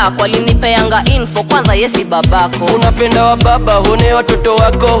fees zako, alinipeanga info kwanza yesi babako. Unapenda wa baba hune watoto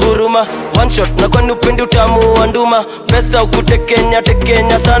wako huruma. One shot na kwani upendi utamu wa nduma. Pesa ukutekenya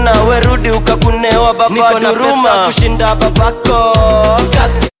tekenya sana, we rudi ukakunewa baba. Niko na pesa kushinda babako.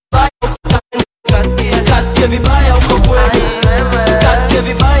 Kasikie vibaya uko kwenu. Kasikie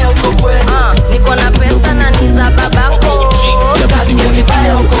vibaya uko kwenu. Niko na pesa na ni za babako. Kasikie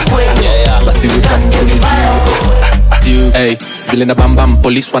vibaya uko kwenu. Kasikie vibaya uko kwenu. Hey, vile na bambam,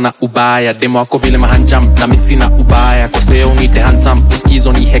 police wana ubaya. Demo wako vile mahanjam, na misi na ubaya. Koseo unite handsome,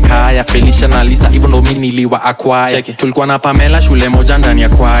 uskizo ni hekaya. Felicia na Lisa, even though mini liwa acquire. Tulikuwa na Pamela, shule moja ndani ya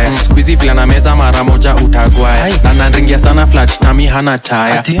kwaya. Squeezy vile na meza mara moja utagwaya. Na nanringia sana flat, tami hana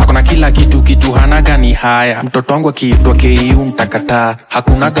taya. Hakuna kila kitu hana gani haya. Mtoto wangu akiitwa KU mtakataa.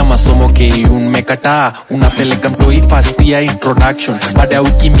 Hakunaga masomo KU mmekataa. Unapeleka mtoi first ya introduction. Baada ya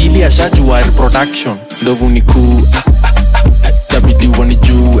wiki mbili ashajua reproduction. Ndovu ni kuu tabidi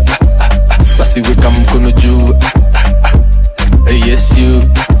wanijue, basi weka mkono juu. Yes you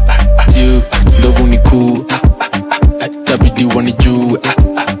ndovu ni kuu, tabidi wanijue,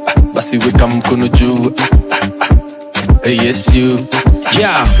 basi weka mkono juu. Yes you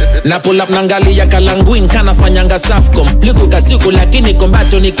yeah, na pull up nangalia kalanguin kana fanyanga Safcom. Liku kasiku lakini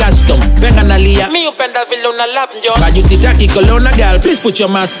kombato ni custom. Penga nalia mi upenda vile una lap njo. Baju sitaki kolona girl, please put your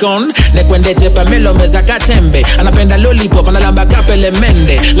mask on. Nekwendete Pamelo meza katembe. Anapenda lollipop, analamba kapele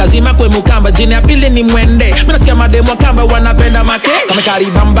mende. Lazima kwe mukamba, jini ya pili ni mwende. Minasikia mademo kamba wanapenda make. Kame kari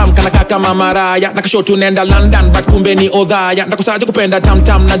bambam, kana kaka mamaraya. Nakashotu nenda London, but kumbe ni odhaya. Nakusaje kupenda tam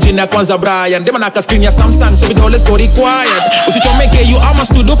tam na jini ya kwanza Brian. Dema naka screen ya Samsung, so vidole story quiet. Usichomeke you ama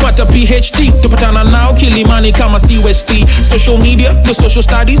studio pata PhD. Tupatana nao Kilimani kama CST. Social media, the social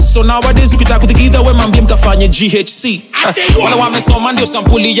studies. So nowadays ukitaka kutikidha we mambie mkafanye GHC. Wala wamesoma ndio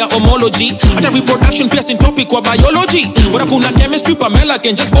sampuli ya homology. Hata reproduction pia sin topic kwa biology. Wala kuna chemistry Pamela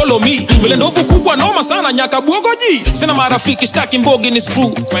can just follow me. Vile ndovu kubwa noma sana nyaka buogoji. Sina marafiki staki mbogi ni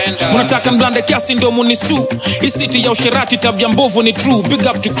screw. Munataka mblande kiasi ndio munisu. Hii city ya usherati tabia mbovu ni true. Big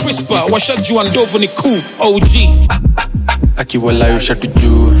up to Crispa, washajua ndovu ni cool. OG akiwala yosha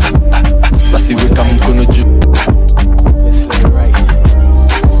tujue, basi weka mkono juu.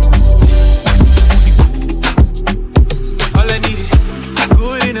 All I need is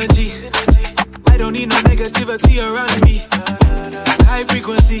good energy. I don't need no negativity around me. High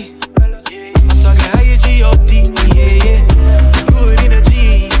frequency, I'm talking higher G-O-D, yeah, yeah. Good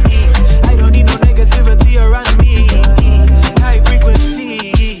energy, I don't need no negativity around me. High frequency,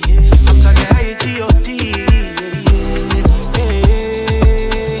 I'm talking higher G-O-D.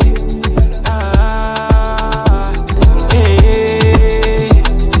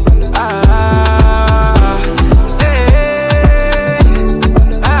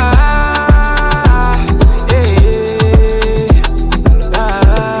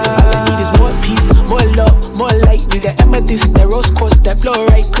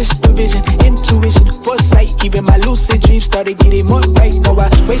 vision, intuition, foresight. Even my lucid dreams started getting more right. Now I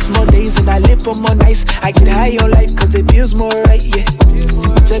waste more days and I live for more nights. I get high on life cause it feels more right, yeah.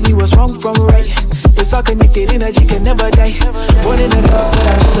 Tell me what's wrong from right. It's all connected, energy can never die. Born in the dark, but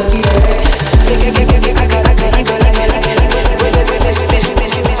I never be right.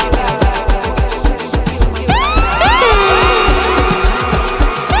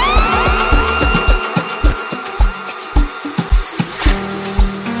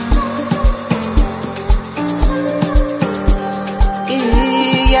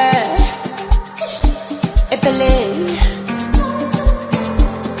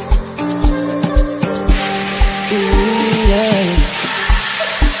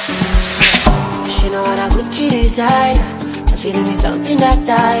 You do me something that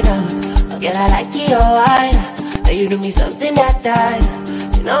died. Girl, I like your wine. You do me something that died.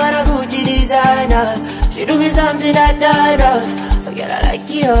 You know what a Gucci designer. She do me something that died. Girl, I like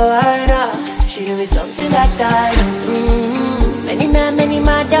your wine. She do me something that died. Many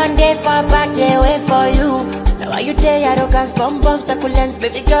man done they far back, they wait for you. Now why you there, I don't can't bump succulents.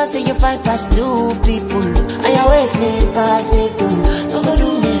 Baby girl, say you find past two people. And you always need past me too. Don't go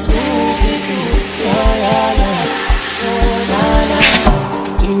do me smooth people. Yeah.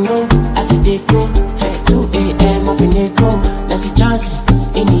 You know, as it they go, 2 a.m. up in the go. That's a chance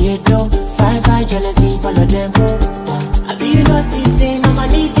in the door. 5 Genevieve, follow them go. I be you noticing, mama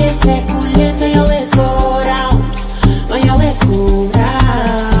need this circulate when your waist go round. When your waist go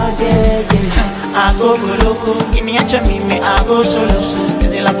round, yeah. I go loco, give me a chamime, I go solo.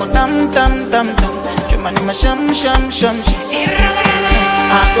 Cause you like a tam. Chumani ma sham.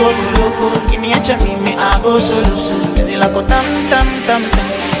 I go loco, give me a chamime, I go solo. Cause you like a tam.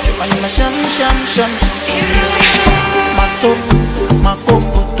 Chumani ma sham. Ma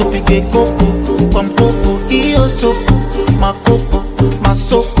copo, tu pique copo. Pam copo, io sopo. Ma copo,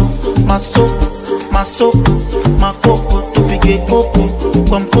 ma copo, tu pique copo.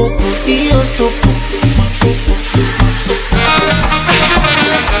 Pam copo, io sopo.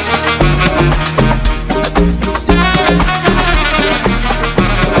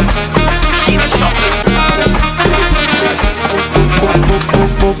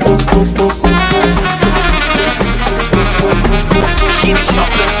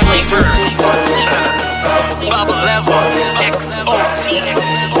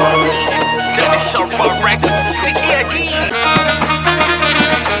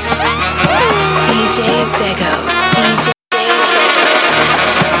 DjZego.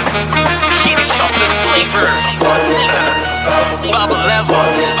 Keep it chocolate flavor. Bubble level.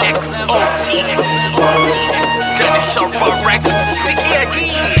 XOT. Dennis Sharp Records.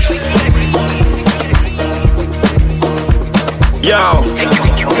 Yo.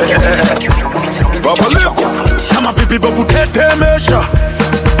 Bubble level. Chama vipi babu tetemesha.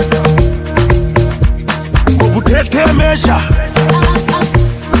 Babu tetemesha.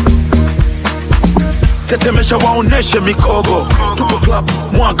 Tetemesha waoneshe mikogo. Tupo club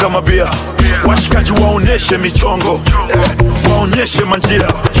mwaga mabia. Washikaji waoneshe michongo. Waonyeshe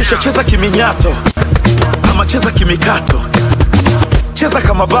manjia. Kisha cheza kiminyato ama cheza kimikato. Cheza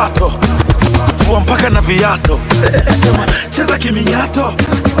kama bato. Vua mpaka na viato. Cheza kiminyato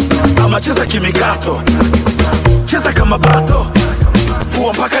ama cheza kimikato. Cheza kama bato.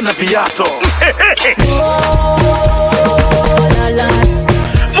 Vua mpaka na viato.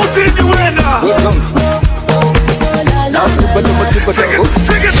 Mutini wena.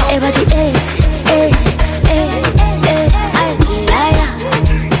 Everybody,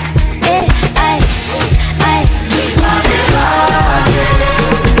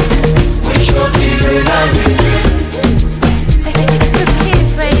 it's the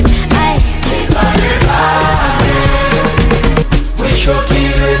kids, babe.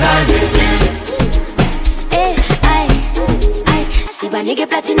 Siba nigga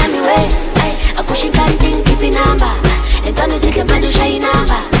platinum me way. I push it can't think keep it number. And don't you see the man shine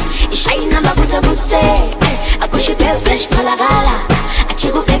number. It shine number busa buse. I push it fresh to la gala. I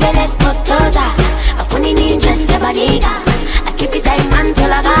chigu pegele totoza. I funny ninja siba nigga. I keep it diamond to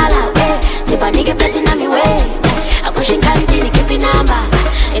la gala. Siba nigga platinum me way. I push it can't think keep it number.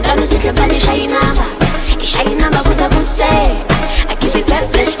 And don't you see the man shine number. It shine number busa buse. I keep it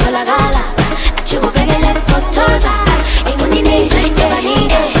fresh to la gala. I chigu pegele totoza. I funny ninja siba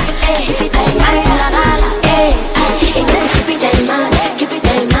nigga. I keep it diamond to la gala. Keep it diamond, keep it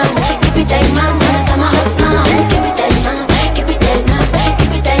diamond, keep it diamond. Till the summer hot now. Keep it diamond, keep it diamond,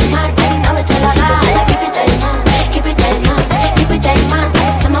 keep it diamond. Now it's all around. Keep it diamond, keep it diamond.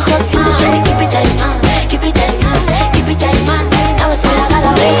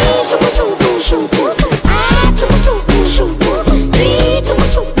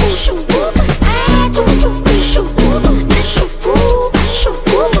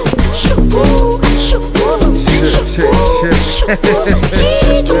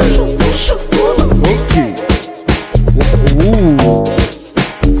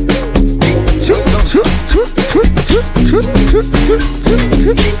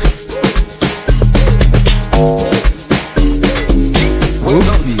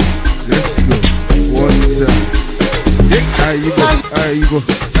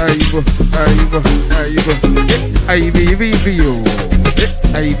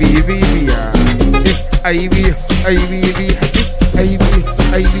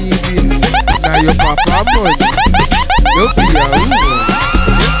 Now your papa money. Look here,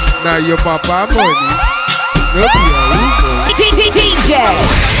 now your papa money. Look here, DjZego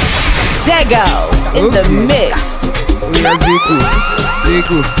in the mix. We are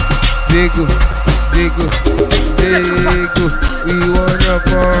Zego. We wanna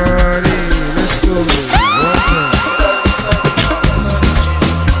party. Let's go.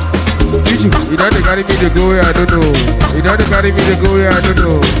 You know they carry me to go where I don't know. You know they carry me to go where I don't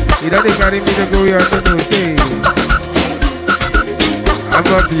know. You know they carry me to go where I don't know. Say, I'm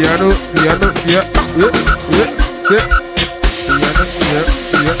a piano, yeah.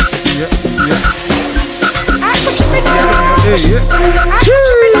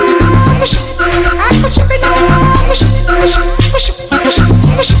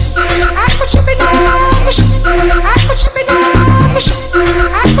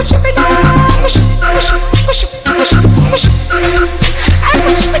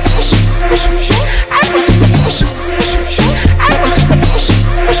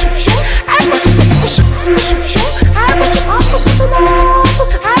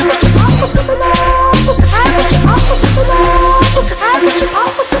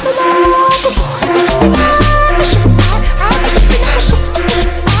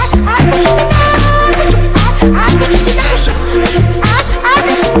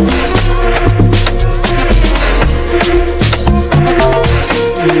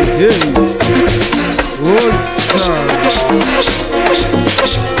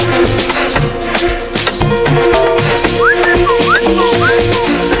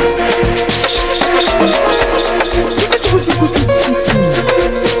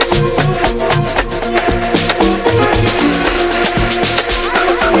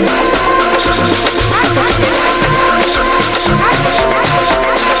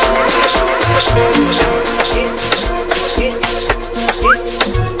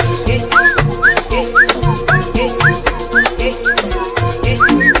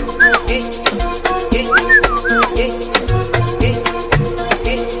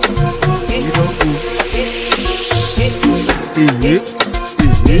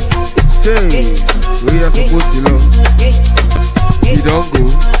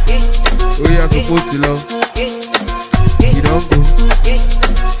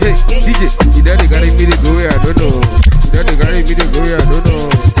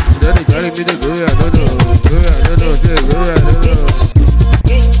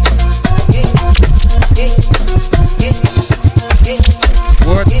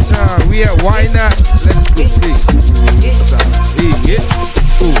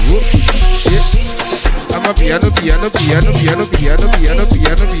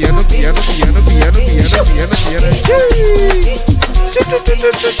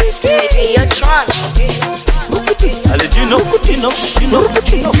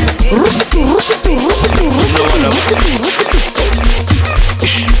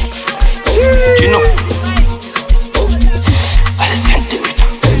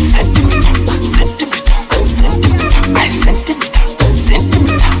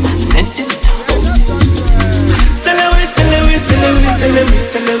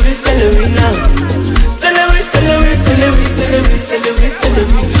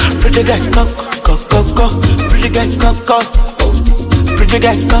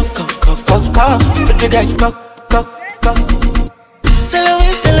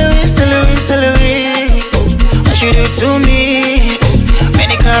 What you do to me?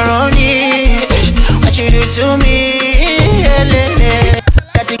 Macaroni. What you do to me?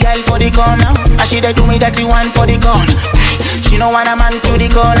 Got the girl for the corner. And she dey do me that you want for the corner. She no want a man to the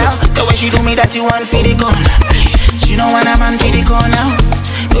corner. The way she do me that you want for the corner. She no want a man for the corner.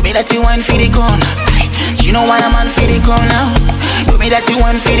 Do me that you want for the corner. She no want a man for the corner. Do me that you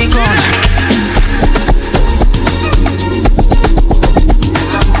want for the corner.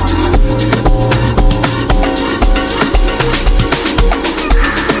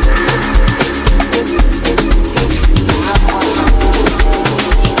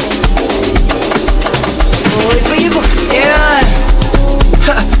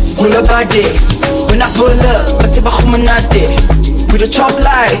 Pull up a day. When I pull up, I take a humanate. With a chop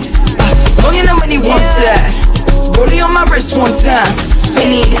life. Only the money one side. Rolling on my wrist one time.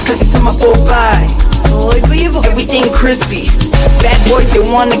 Spinning these cutties on my pole by. Everything crispy. Bad boys, they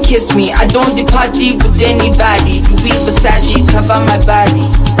wanna kiss me. I don't do party with anybody. Louis Versace, cover my body.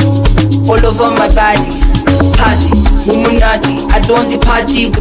 All over my body. Party, Illuminati. I don't do party with